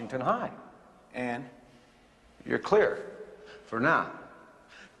at Washington High. And? You're clear. For now.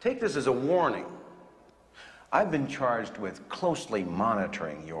 Take this as a warning. I've been charged with closely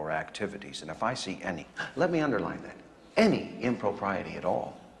monitoring your activities, and if I see any, let me underline that, any impropriety at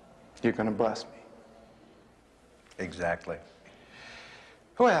all, you're gonna bust me. Exactly.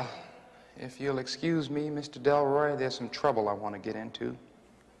 Well, if you'll excuse me, Mr. Delroy, there's some trouble I want to get into.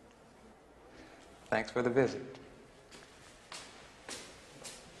 Thanks for the visit.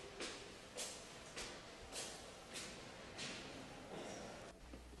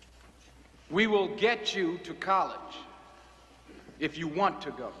 We will get you to college if you want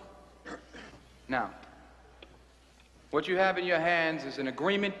to go. Now, what you have in your hands is an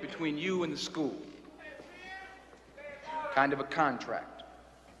agreement between you and the school. Kind of a contract.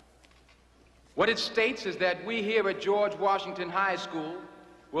 What it states is that we here at George Washington High School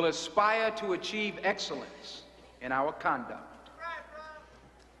will aspire to achieve excellence in our conduct.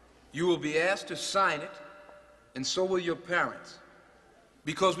 You will be asked to sign it, and so will your parents,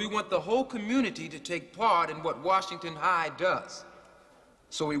 because we want the whole community to take part in what Washington High does.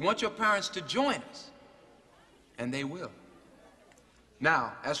 So we want your parents to join us, and they will.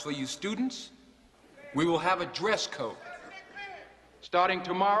 Now, as for you students, we will have a dress code. Starting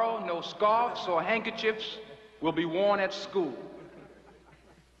tomorrow, no scarves or handkerchiefs will be worn at school.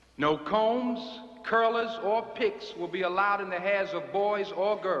 No combs, curlers, or picks will be allowed in the hairs of boys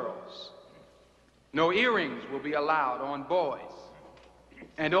or girls. No earrings will be allowed on boys.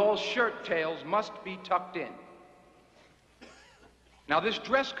 And all shirt tails must be tucked in. Now, this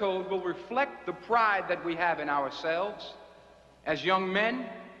dress code will reflect the pride that we have in ourselves as young men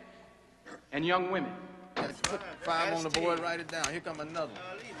and young women. Put 5 on the board, write it down. Here come another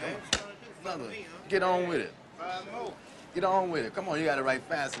one. Another one. Get on with it. Get on with it. Come on, you gotta write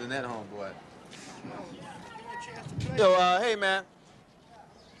faster than that, homeboy. Yo, hey, man.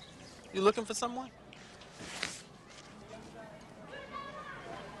 You looking for someone?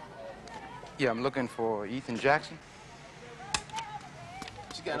 Yeah, I'm looking for Ethan Jackson.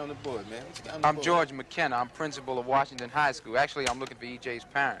 What you got on the board, man? What you got on the I'm board? George McKenna. I'm principal of Washington High School. Actually, I'm looking for EJ's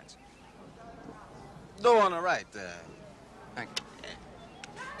parents. Go on the right there. Thank you.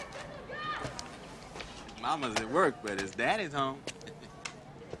 Mama's at work, but his daddy's home.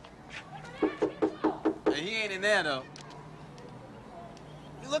 Hey, he ain't in there, though.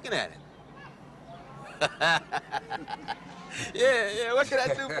 You looking at him? Yeah, what can I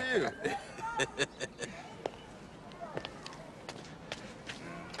do for you?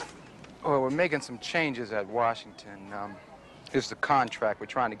 Well, we're making some changes at Washington. This is the contract. We're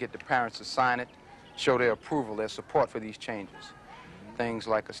trying to get the parents to sign it, show their approval, their support for these changes. Things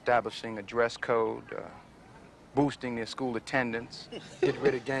like establishing a dress code, boosting their school attendance, get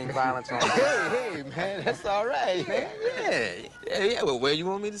rid of gang violence on Hey, man, that's all right, man. Yeah. Well, where you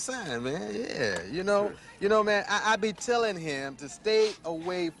want me to sign, man? Yeah, you know, man, I be telling him to stay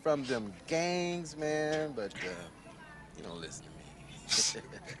away from them gangs, man, but you don't listen to me.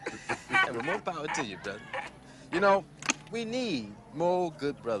 Yeah, but more power to you, brother. You know, we need more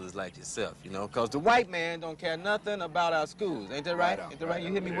good brothers like yourself, you know, because the white man don't care nothing about our schools. Ain't that right? Ain't that right?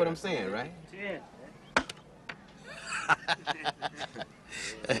 You hear me what I'm saying, right?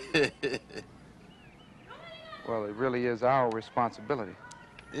 Well, it really is our responsibility.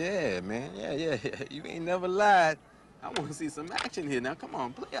 Yeah, man. Yeah. You ain't never lied. I want to see some action here. Now, come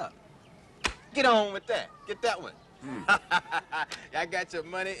on, play up. Get on with that. Get that one. I got your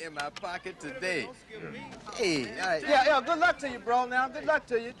money in my pocket today. Hey, all right. Yeah, good luck to you, bro, now. Good luck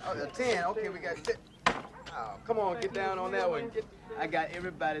to you. Oh, 10. Okay, we got 10. Oh, come on, get down on that one. I got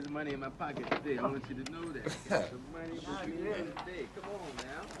everybody's money in my pocket today. I want you to know that. I got some money for you today. Come on,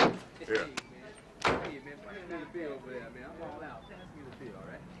 now. Hey, man. Hey, man, pass me the bill over there, man. I'm all out. Pass me the bill, all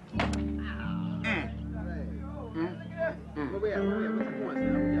right? Where we at? What's the points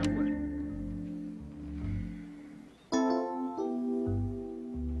now? We got what?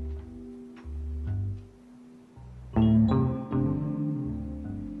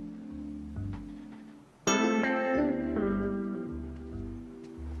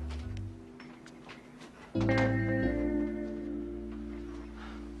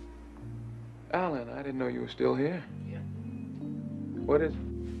 Alan, I didn't know you were still here. Yeah. What is it?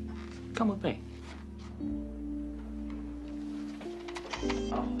 Come with me.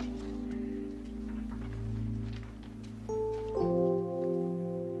 Oh.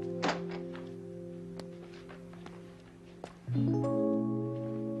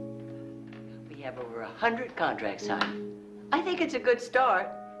 We have over 100 contracts signed. I think it's a good start.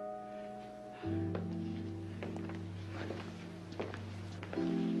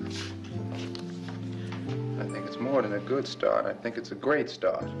 I think it's more than a good start. I think it's a great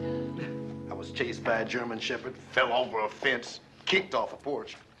start. I was chased by a German Shepherd, fell over a fence, kicked off a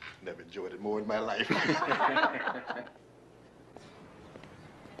porch. Never enjoyed it more in my life.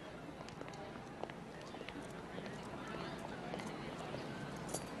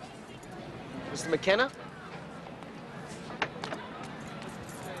 Mr. McKenna?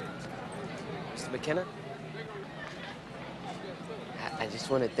 Mr. McKenna? I just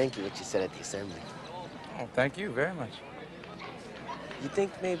want to thank you for what you said at the assembly. Oh, thank you very much. You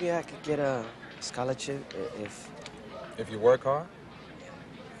think maybe I could get a scholarship If you work hard?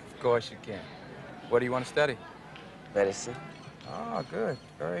 Of course you can. What do you want to study? Medicine. Oh, good.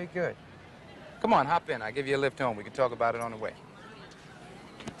 Very good. Come on, hop in. I'll give you a lift home. We can talk about it on the way.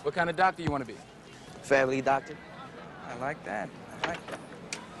 What kind of doctor you want to be? Family doctor. I like that. I like that.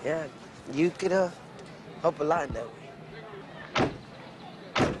 Yeah, you could help a lot in that way.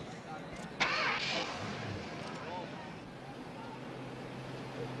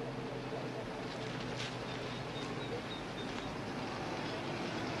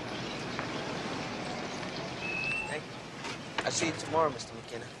 Thank you. I'll see you tomorrow, Mr.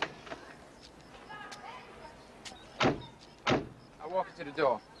 McKenna. I'll walk you to the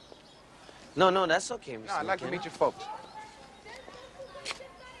door. No, that's okay, Mr. No, I'd like to McKenna. meet your folks.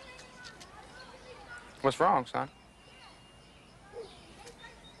 What's wrong, son?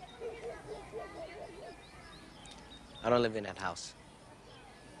 I don't live in that house.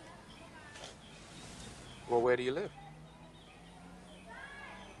 Well, where do you live?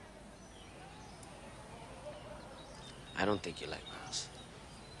 I don't think you like my house.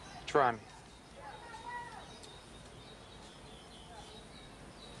 Try me.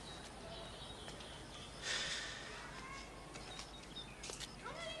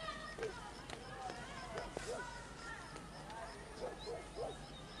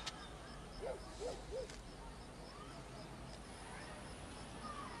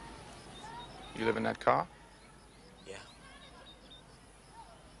 You live in that car? Yeah.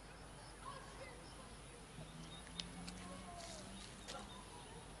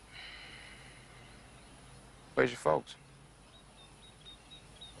 Where's your folks?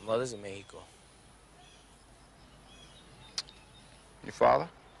 My mother's in Mexico. Your father?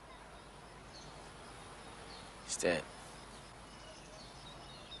 He's dead.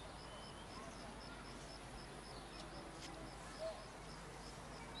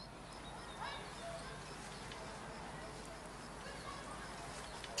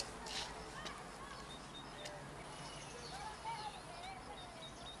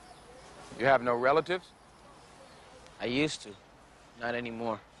 You have no relatives? I used to. Not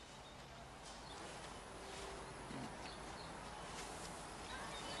anymore.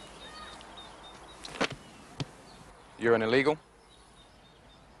 You're an illegal?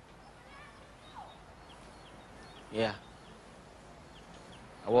 Yeah.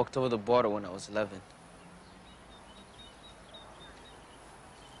 I walked over the border when I was 11.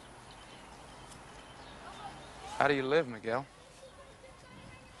 How do you live, Miguel?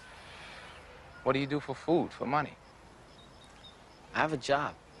 What do you do for food, for money? I have a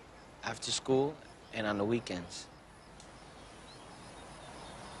job. After school and on the weekends.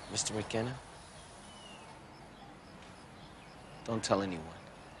 Mr. McKenna? Don't tell anyone.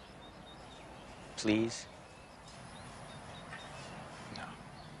 Please? No.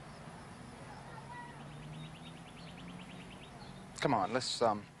 Come on, let's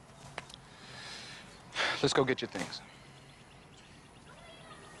go get your things.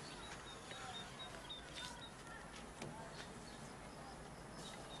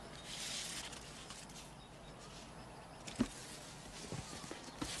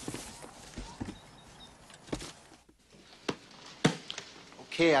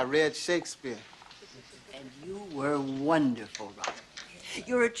 Okay, I read Shakespeare. And you were wonderful, Robert.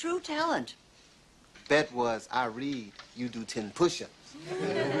 You're a true talent. Bet was I read, you do 10 push-ups.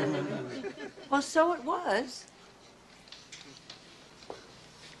 Well, so it was.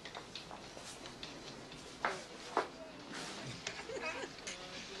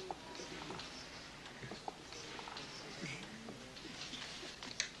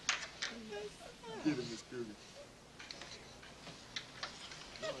 Get him, Miss Cougar.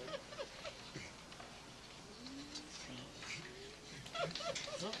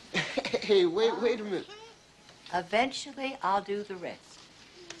 Hey, wait a minute. Eventually, I'll do the rest.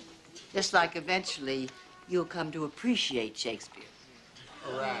 Just like eventually, you'll come to appreciate Shakespeare.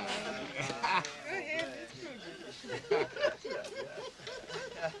 Right. Hi.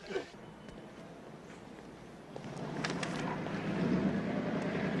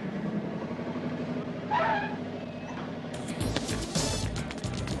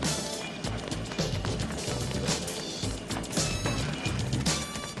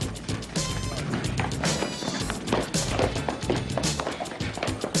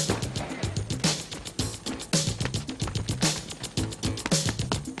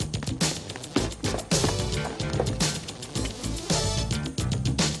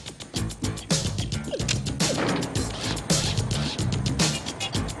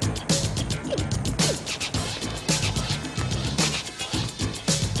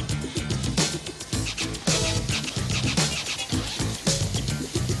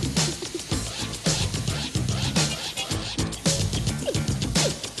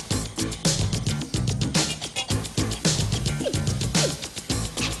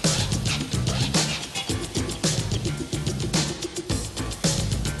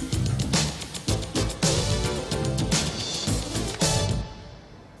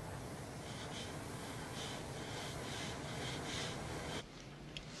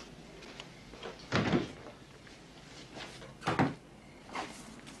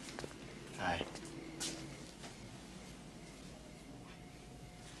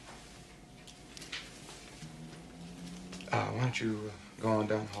 Why don't you go on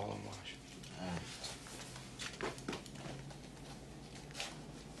down the hall and wash?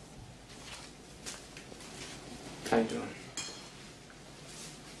 How you doing?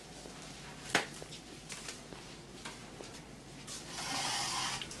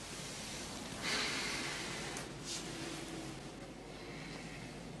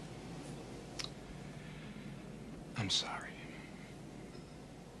 I'm sorry.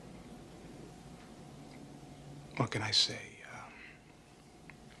 What can I say?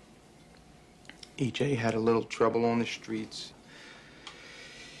 EJ had a little trouble on the streets.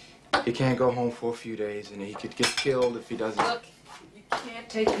 He can't go home for a few days, and he could get killed if he doesn't. Look, you can't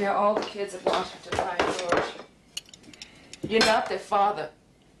take care of all the kids at Washington High, George. You're not their father.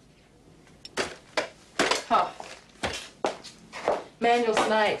 Huh. Manuel's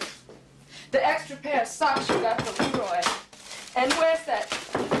knife. The extra pair of socks you got from Leroy. And where's that?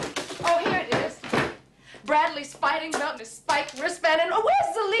 Oh, here it is. Bradley's fighting belt and his spiked wristband. And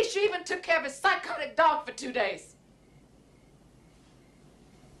where's the leash you even took care of his psychotic dog for 2 days?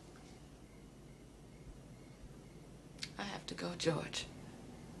 I have to go, George.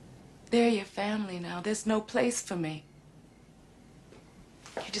 They're your family now. There's no place for me.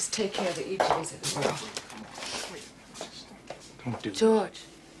 You just take care of the EJs at the world. Don't do that. George.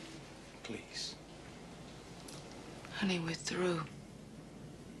 Please. Honey, we're through.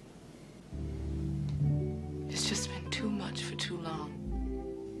 It's just been too much for too long.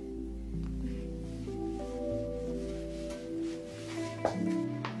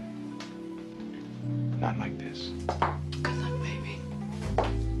 Not like this. Good luck, baby.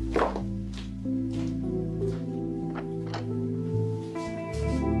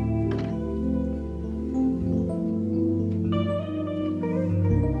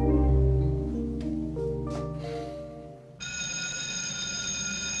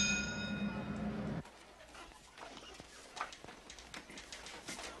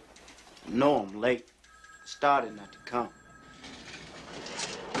 No, I'm late. Started not to come.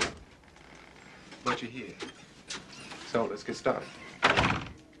 But you're here. So let's get started.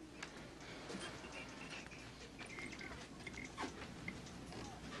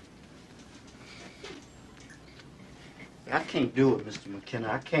 can't do it, Mr.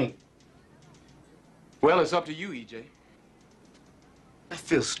 McKenna. I can't. Well, it's up to you, EJ. I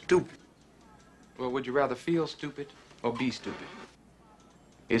feel stupid. Well, would you rather feel stupid or be stupid?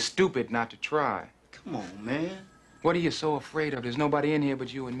 It's stupid not to try. Come on, man. What are you so afraid of? There's nobody in here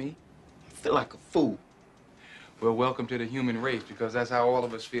but you and me. I feel like a fool. Well, welcome to the human race, because that's how all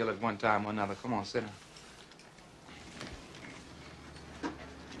of us feel at one time or another. Come on, sit down.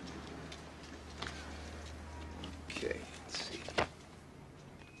 Okay, let's see.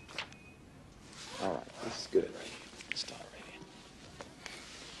 All right, this is good right here. Let's start right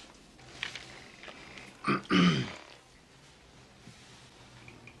here.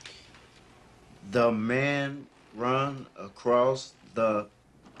 The man run across the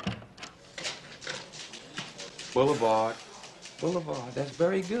Boulevard. Boulevard. That's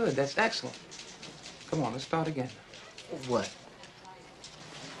very good. That's excellent. Come on, let's start again. What?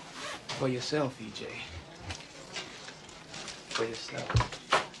 For yourself, EJ. For yourself.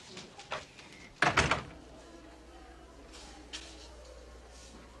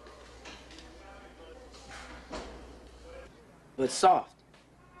 But soft,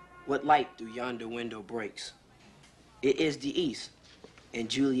 what light through yonder window breaks? It is the east, and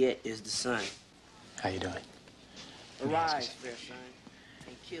Juliet is the sun. How you doing? Arise, fair son,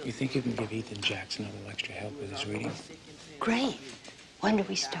 and kill. You think you can give Ethan Jackson a little extra help with his reading? Great. When do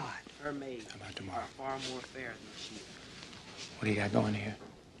we start? Her maids How about tomorrow? are far more fair than she. What do you got going here?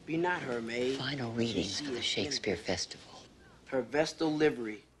 Be not her maid. Final readings for the Shakespeare Festival. Her vestal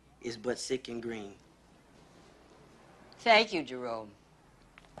livery is but sick and green. Thank you, Jerome.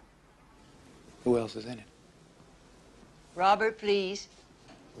 Who else is in it? Robert, please.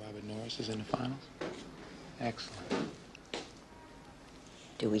 Robert Norris is in the finals? Excellent.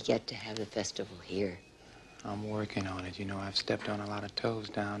 Do we get to have the festival here? I'm working on it. You know, I've stepped on a lot of toes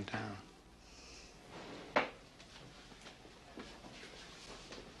downtown.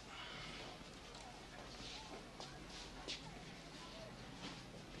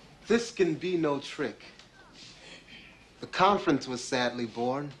 This can be no trick. The conference was sadly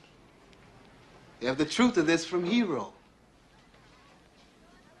born. They have the truth of this from Hero.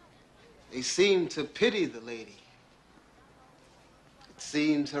 They seem to pity the lady. It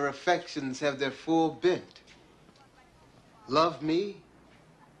seems her affections have their full bent. Love me?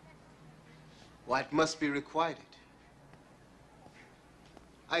 Why, it must be requited.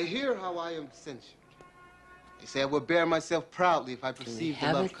 I hear how I am censured. They say I will bear myself proudly if I perceive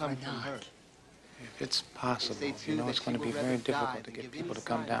the love come from her. If it's possible, They say, you too, know that it's going to she be will very rather die difficult to than get give people any to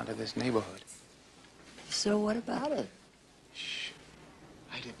come sign down to this neighborhood. So what about it?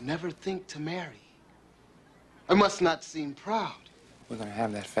 I'd have never think to marry. I must not seem proud. We're going to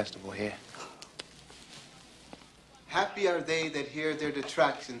have that festival here. Happy are they that hear their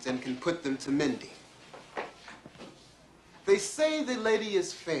detractions and can put them to mending. They say the lady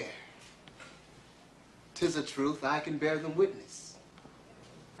is fair. 'Tis a truth, I can bear them witness.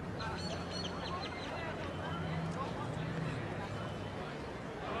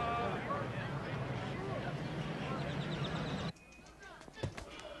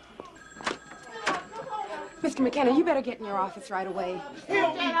 Mr. McKenna, you better get in your office right away.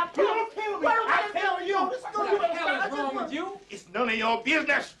 Kill me. You don't kill me. I tell you. What the hell is wrong with you? It's none of your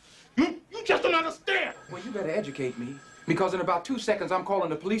business. You just don't understand. Well, you better educate me. Because in about 2 seconds, I'm calling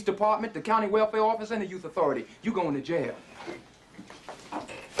the police department, the county welfare office, and the youth authority. You going to jail.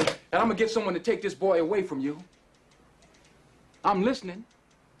 And I'm going to get someone to take this boy away from you. I'm listening.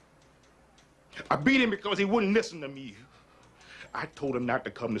 I beat him because he wouldn't listen to me. I told him not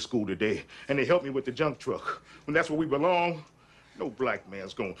to come to school today, and they helped me with the junk truck. When that's where we belong, no black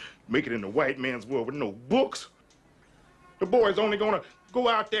man's gonna make it in the white man's world with no books. The boy's only gonna go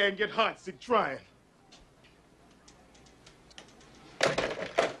out there and get heartsick trying.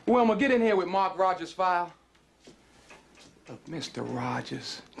 Wilma, get in here with Mark Rogers' file. Look, Mr.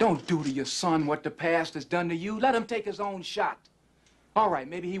 Rogers, don't do to your son what the past has done to you. Let him take his own shot. All right,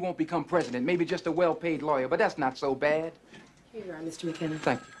 maybe he won't become president, maybe just a well-paid lawyer, but that's not so bad. Here you are, Mr. McKenna.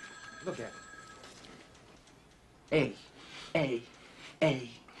 Thank you. Look at it. A,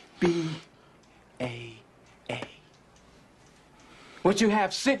 B, A. What you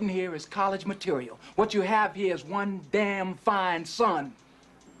have sitting here is college material. What you have here is one damn fine son.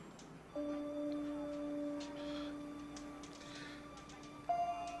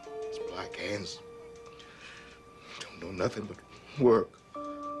 His black hands don't know nothing but work.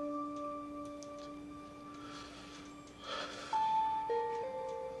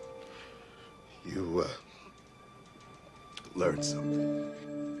 You, learned something.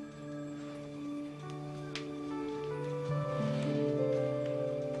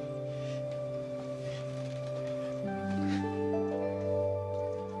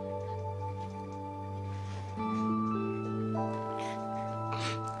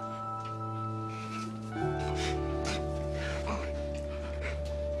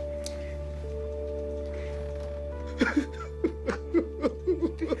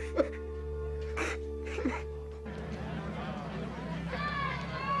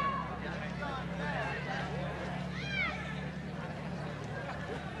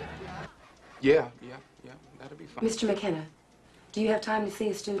 Yeah, that'll be fine. Mr. McKenna, do you have time to see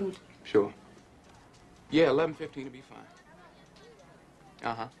a student? Sure. Yeah, 11:15 will be fine.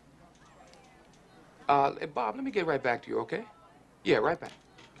 Uh-huh. Bob, let me get right back to you, okay? Yeah, right back.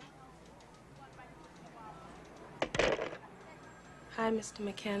 Hi, Mr.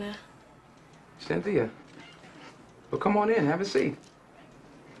 McKenna. Cynthia. Well, come on in, have a seat.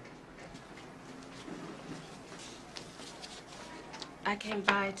 I came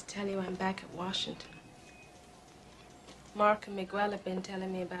by to tell you I'm back at Washington. Mark and Miguel have been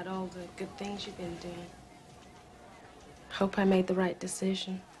telling me about all the good things you've been doing. Hope I made the right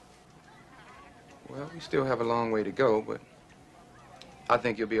decision. Well, we still have a long way to go, but I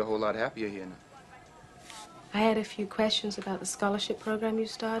think you'll be a whole lot happier here now. I had a few questions about the scholarship program you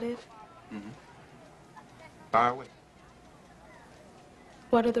started. Mm-hmm. Fire away.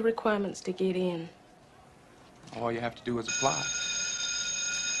 What are the requirements to get in? All you have to do is apply.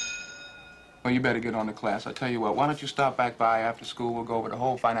 Well, you better get on to class. I tell you what, why don't you stop back by after school? We'll go over the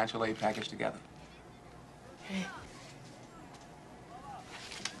whole financial aid package together. Okay.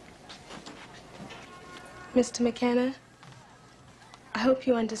 Mr. McKenna, I hope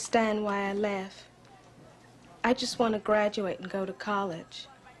you understand why I left. I just want to graduate and go to college.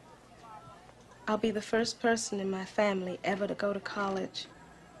 I'll be the first person in my family ever to go to college.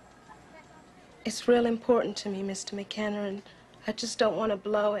 It's real important to me, Mr. McKenna, and I just don't want to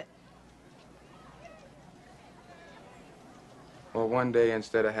blow it. Well, one day,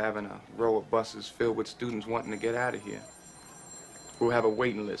 instead of having a row of buses filled with students wanting to get out of here, we'll have a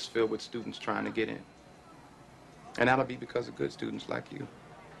waiting list filled with students trying to get in. And that'll be because of good students like you.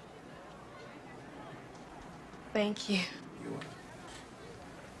 Thank you.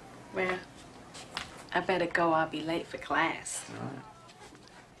 Well, I better go. I'll be late for class. All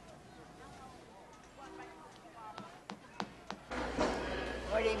right.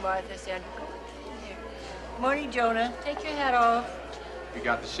 Morning, Martha, Sandra. Morning, Jonah. Take your hat off. We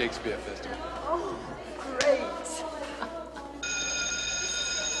got the Shakespeare Festival. Oh, great.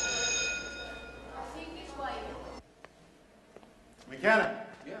 McKenna.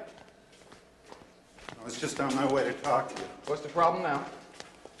 Yeah. I was just on my way to talk to you. What's the problem now?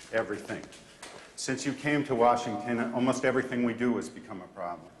 Everything. Since you came to Washington, almost everything we do has become a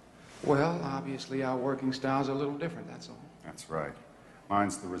problem. Well, obviously our working styles are a little different, that's all. That's right.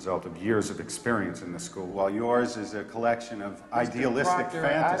 Mine's the result of years of experience in the school, while yours is a collection of idealistic Proctor,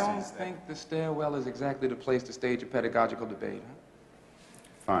 fantasies. I don't think the stairwell is exactly the place to stage a pedagogical debate, huh?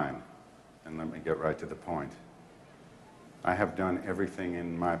 Fine. And let me get right to the point. I have done everything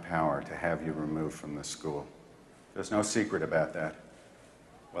in my power to have you removed from the school. There's no secret about that.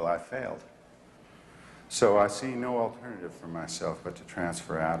 Well, I failed. So I see no alternative for myself but to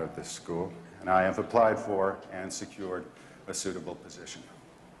transfer out of this school, and I have applied for and secured a suitable position.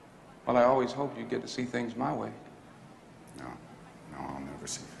 Well, I always hoped you'd get to see things my way. No, I'll never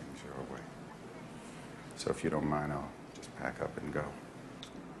see things your way. So if you don't mind, I'll just pack up and go.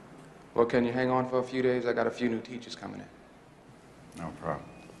 Well, can you hang on for a few days? I got a few new teachers coming in. No problem.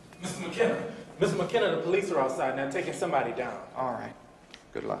 Mr. McKenna. Mr. McKenna, the police are outside now taking somebody down. All right.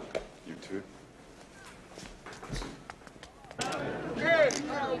 Good luck. You too.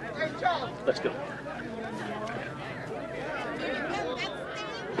 Let's go.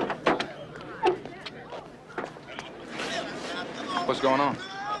 What's going on?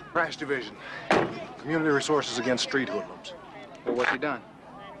 Crash Division. Community Resources Against Street Hoodlums. Well, what's he done?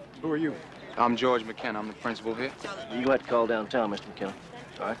 Who are you? I'm George McKenna. I'm the principal here. You have to call downtown, Mr. McKenna.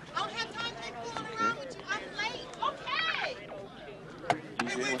 All right? Okay.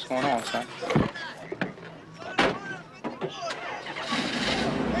 What's going on, son?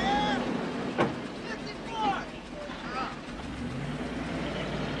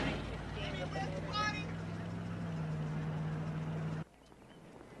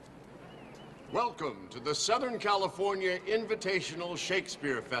 Welcome to the Southern California Invitational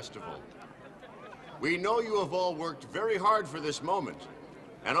Shakespeare Festival. We know you have all worked very hard for this moment,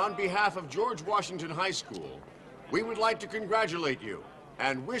 and on behalf of George Washington High School, we would like to congratulate you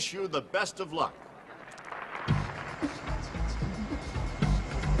and wish you the best of luck.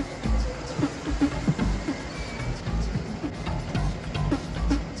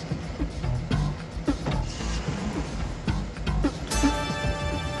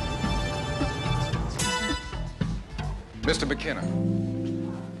 Mr. McKenna.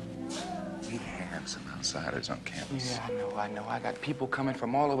 Be handsome outside matters on campus. Yeah, I know. I got people coming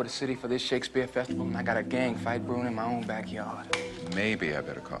from all over the city for this Shakespeare festival, and I got a gang fight brewing in my own backyard. Maybe I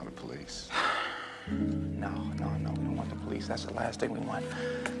better call the police. No, we don't want the police. That's the last thing we want.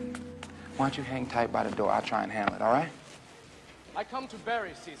 Why don't you hang tight by the door? I'll try and handle it, all right? I come to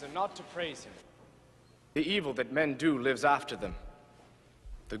bury Caesar, not to praise him. The evil that men do lives after them.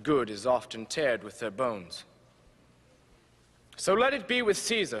 The good is often tarred with their bones. So let it be with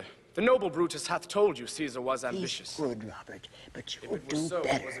Caesar. The noble Brutus hath told you Caesar was ambitious. He's good, Robert, but you'll If it was do so,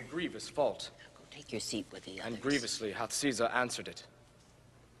 better. it was a grievous fault. Go take your seat with the others. And grievously hath Caesar answered it.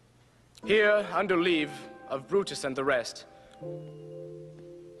 Here, under leave of Brutus and the rest,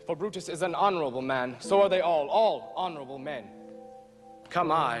 for Brutus is an honorable man, so are they all honorable men. Come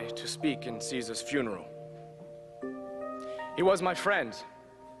I to speak in Caesar's funeral. He was my friend,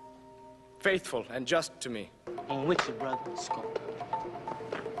 faithful and just to me. I'm with you, brother. Let's go.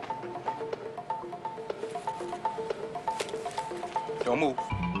 Don't move.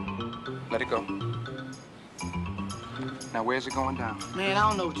 Let it go. Now, where's it going down? Man, I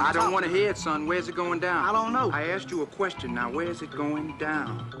don't know what you're I don't talking want to hear it, son. Where's it going down? I don't know. I asked you a question. Now, where's it going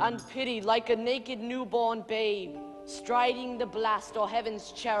down? Unpitied like a naked newborn babe, striding the blast or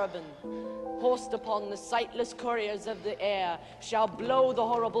heaven's cherubim, horsed upon the sightless couriers of the air, shall blow the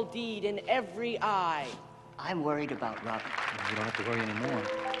horrible deed in every eye. I'm worried about Robert. You don't have to worry anymore.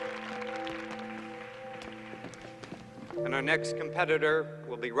 And our next competitor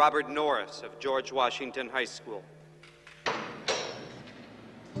will be Robert Norris of George Washington High School.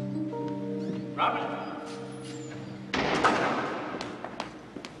 Robert?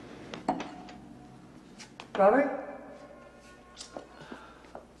 Robert?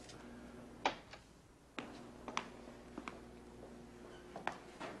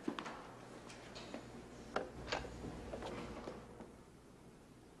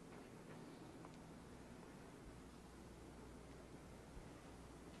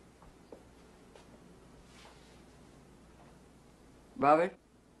 Robert?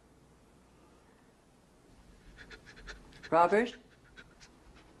 Robert?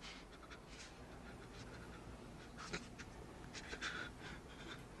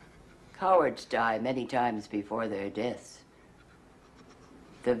 Cowards die many times before their deaths.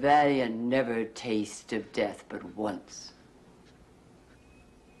 The valiant never taste of death but once.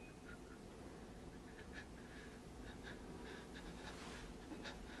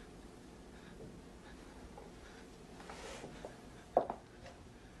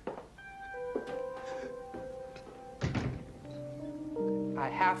 I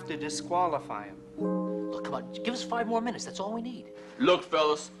have to disqualify him. Look, come on, give us 5 more minutes. That's all we need. Look,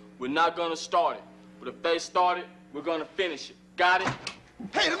 fellas, we're not gonna start it. But if they start it, we're gonna finish it. Got it?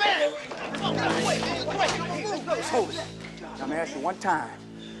 Hey, the man! Hold it. I'm gonna ask you one time.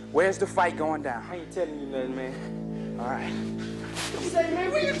 Where's the fight going down? I ain't telling you nothing, man. All right. Say,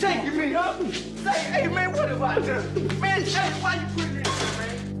 man, where you taking me, huh? Say, hey, man, what have I done? Man, hey, why you putting it in here,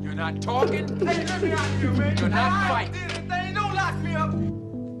 man? You're not talking. Hey, let me out of here, man. You're not I fighting. did anything. Don't lock me up.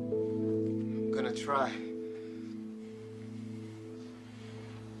 I'm gonna try.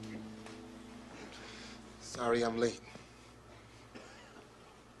 Sorry I'm late.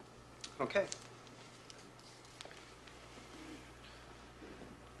 Okay.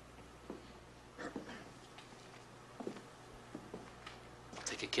 I'll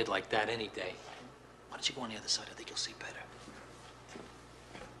take a kid like that any day. Why don't you go on the other side? I think you'll see better.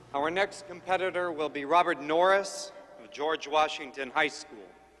 Our next competitor will be Robert Norris of George Washington High School.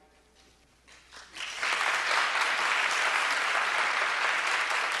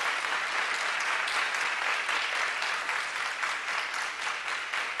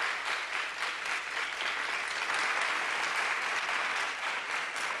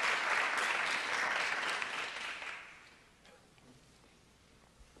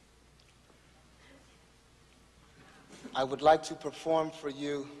 I would like to perform for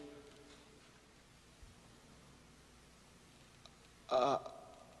you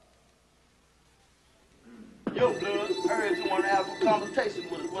Yo, blood, I heard you want to have a conversation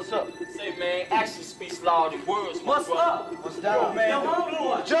with us. What's up? Say, man, action speaks louder than words. What's up? What's down? Man,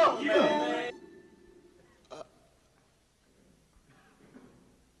 yo, Jump! Man.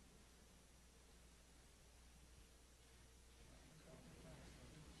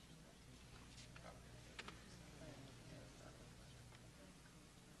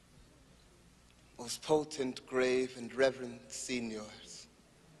 Most potent, grave, and reverend seniors,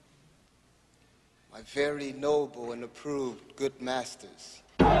 my very noble and approved good masters.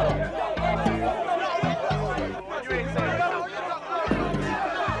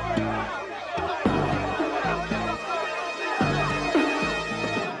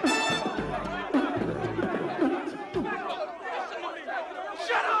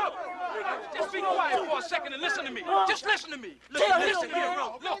 a second and listen to me. Just listen to me. Tell Listen him, here, man.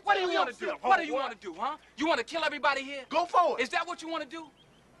 bro. Look, what do you want to do? What do you want to do, huh? You want to kill everybody here? Go for it. Is that what you want to do?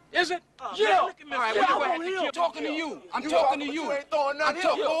 Is it? Yeah. All right, well, go ahead. I'm talking to you. I'm talking to you. You ain't throwing nothing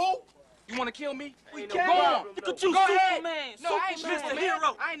here, fool. You want to kill me? We Go can't. on. Look at you, Go ahead. Superman. No, I ain't Superman. Mr.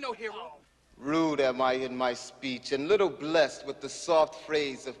 Hero. I ain't no hero. Rude am I in my speech, and little blessed with the soft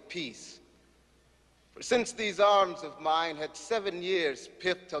phrase of peace. For since these arms of mine had 7 years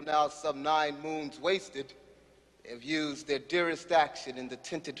pipped till now some 9 moons wasted, they have used their dearest action in the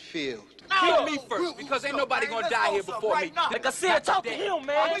tinted field. Kill me first, because ain't nobody gonna die here before me. Like I said, talk to him,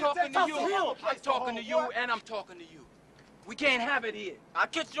 man. I'm talking to Talk you. to him. I'm talking to you, and I'm talking to you. We can't have it here. I'll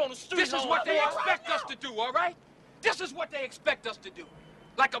catch you on the street. This is what they expect us to do, all right? This is what they expect us to do.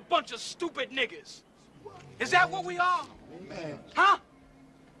 Like a bunch of stupid niggas. Is that what we are? Man. Huh?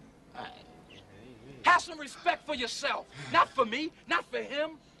 Have some respect for yourself. Not for me, not for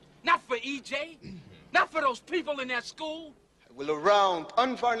him, not for EJ, not for those people in that school. I will a round,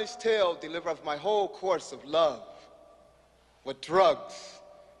 unvarnished tale deliver of my whole course of love. What drugs,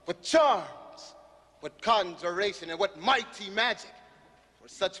 what charms, what conjuration, and what mighty magic. For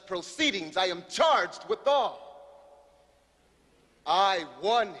such proceedings I am charged withal. I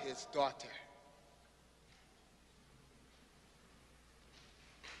won his daughter.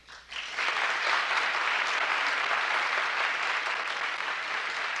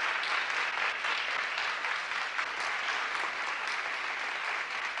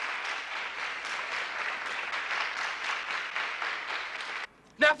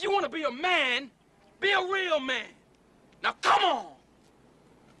 Now, if you want to be a man, be a real man. Now, come on.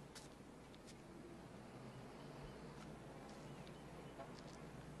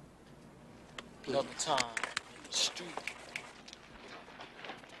 Another time. Street.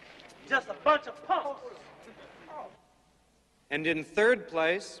 Just a bunch of punks. And in third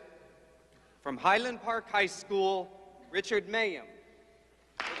place, from Highland Park High School, Richard Mayhem.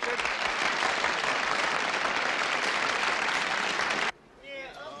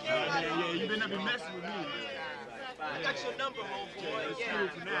 You better not be messing with me. I got your number, homeboy. Yeah.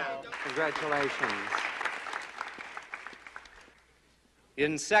 Congratulations.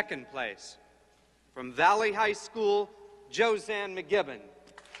 In second place, from Valley High School, Josanne McGibbon.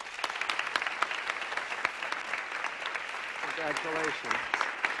 Congratulations.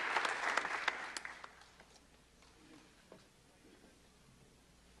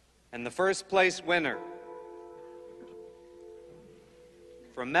 And the first place winner,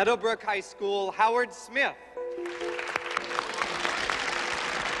 from Meadowbrook High School, Howard Smith.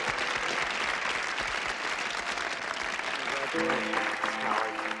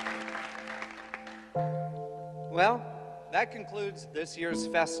 Well, that concludes this year's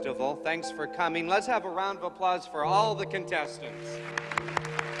festival. Thanks for coming. Let's have a round of applause for all the contestants.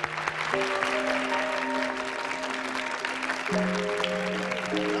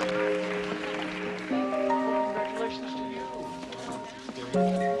 Congratulations to you.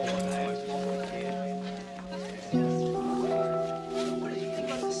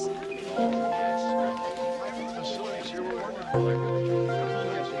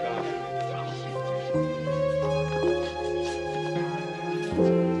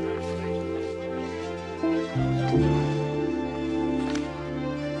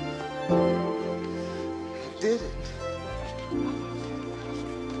 Did it?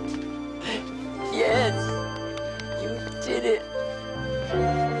 Yes, you did it.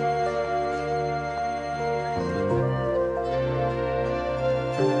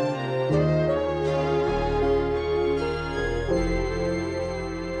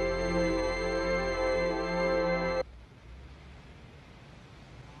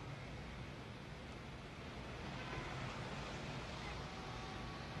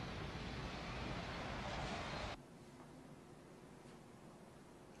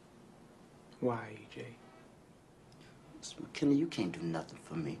 Why, EJ? Mr. McKinley, you can't do nothing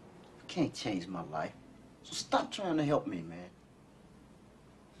for me. You can't change my life. So stop trying to help me, man.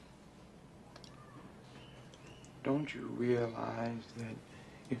 Don't you realize that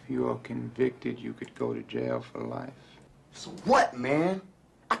if you are convicted, you could go to jail for life? So what, man?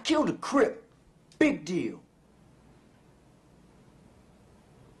 I killed a Crip. Big deal.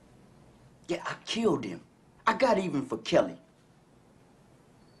 Yeah, I killed him. I got even for Kelly.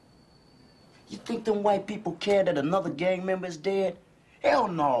 You think them white people care that another gang member is dead? Hell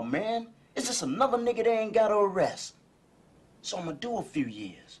no, man. It's just another nigga they ain't got to arrest. So I'm gonna do a few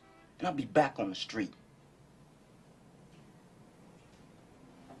years, and I'll be back on the street.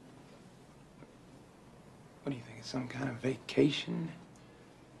 What do you think, it's some kind of vacation?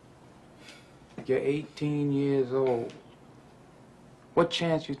 You're 18 years old. What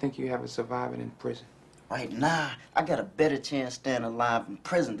chance you think you have of surviving in prison? Right now, I got a better chance staying alive in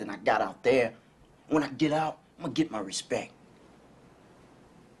prison than I got out there. When I get out, I'm gonna get my respect.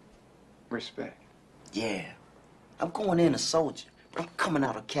 Respect? Yeah. I'm going in a soldier, but I'm coming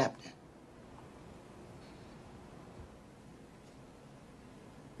out a captain.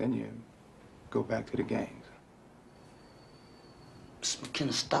 Then you go back to the gangs. Mr.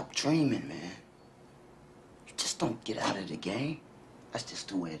 McKenna, stop dreaming, man. You just don't get out of the game. That's just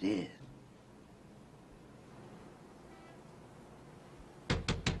the way it is.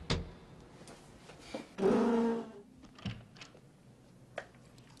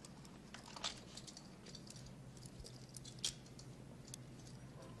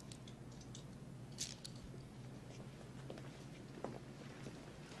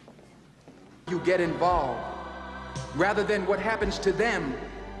 You get involved, rather than what happens to them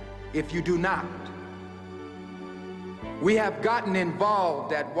if you do not. We have gotten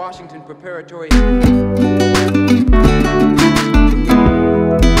involved at Washington Preparatory.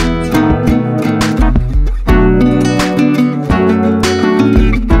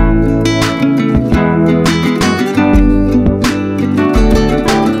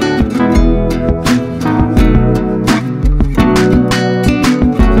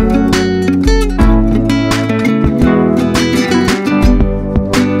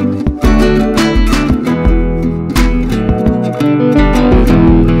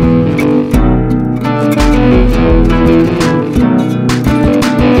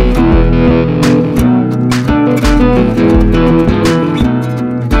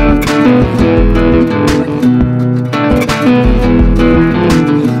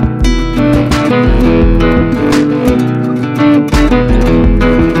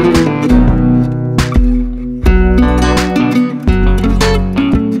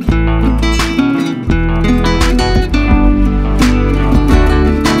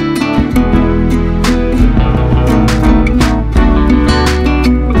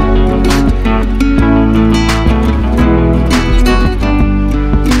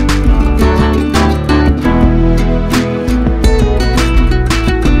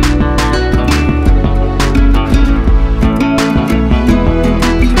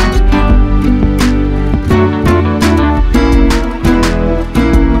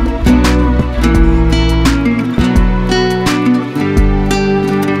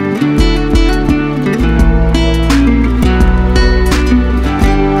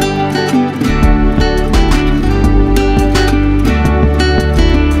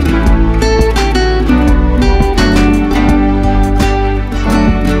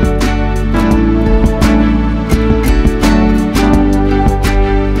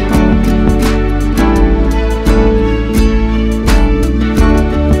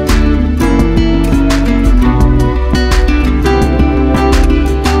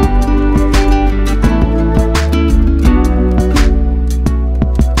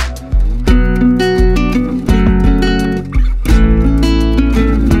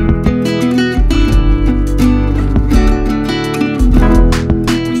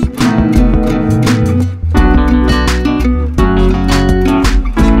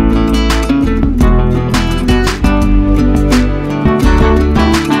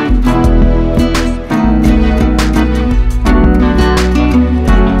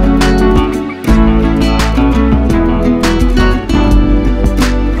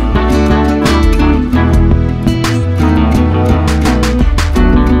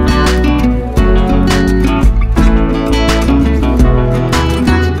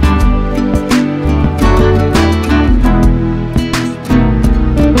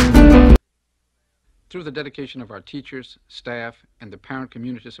 Through the dedication of our teachers, staff, and the parent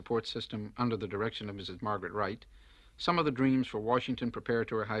community support system under the direction of Mrs. Margaret Wright, some of the dreams for Washington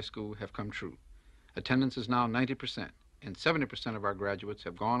Preparatory High School have come true. Attendance is now 90%, and 70% of our graduates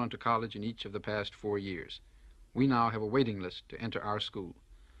have gone on to college in each of the past 4 years. We now have a waiting list to enter our school.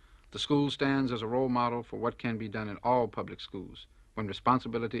 The school stands as a role model for what can be done in all public schools when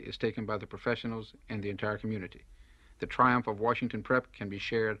responsibility is taken by the professionals and the entire community. The triumph of Washington Prep can be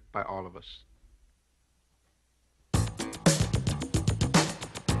shared by all of us.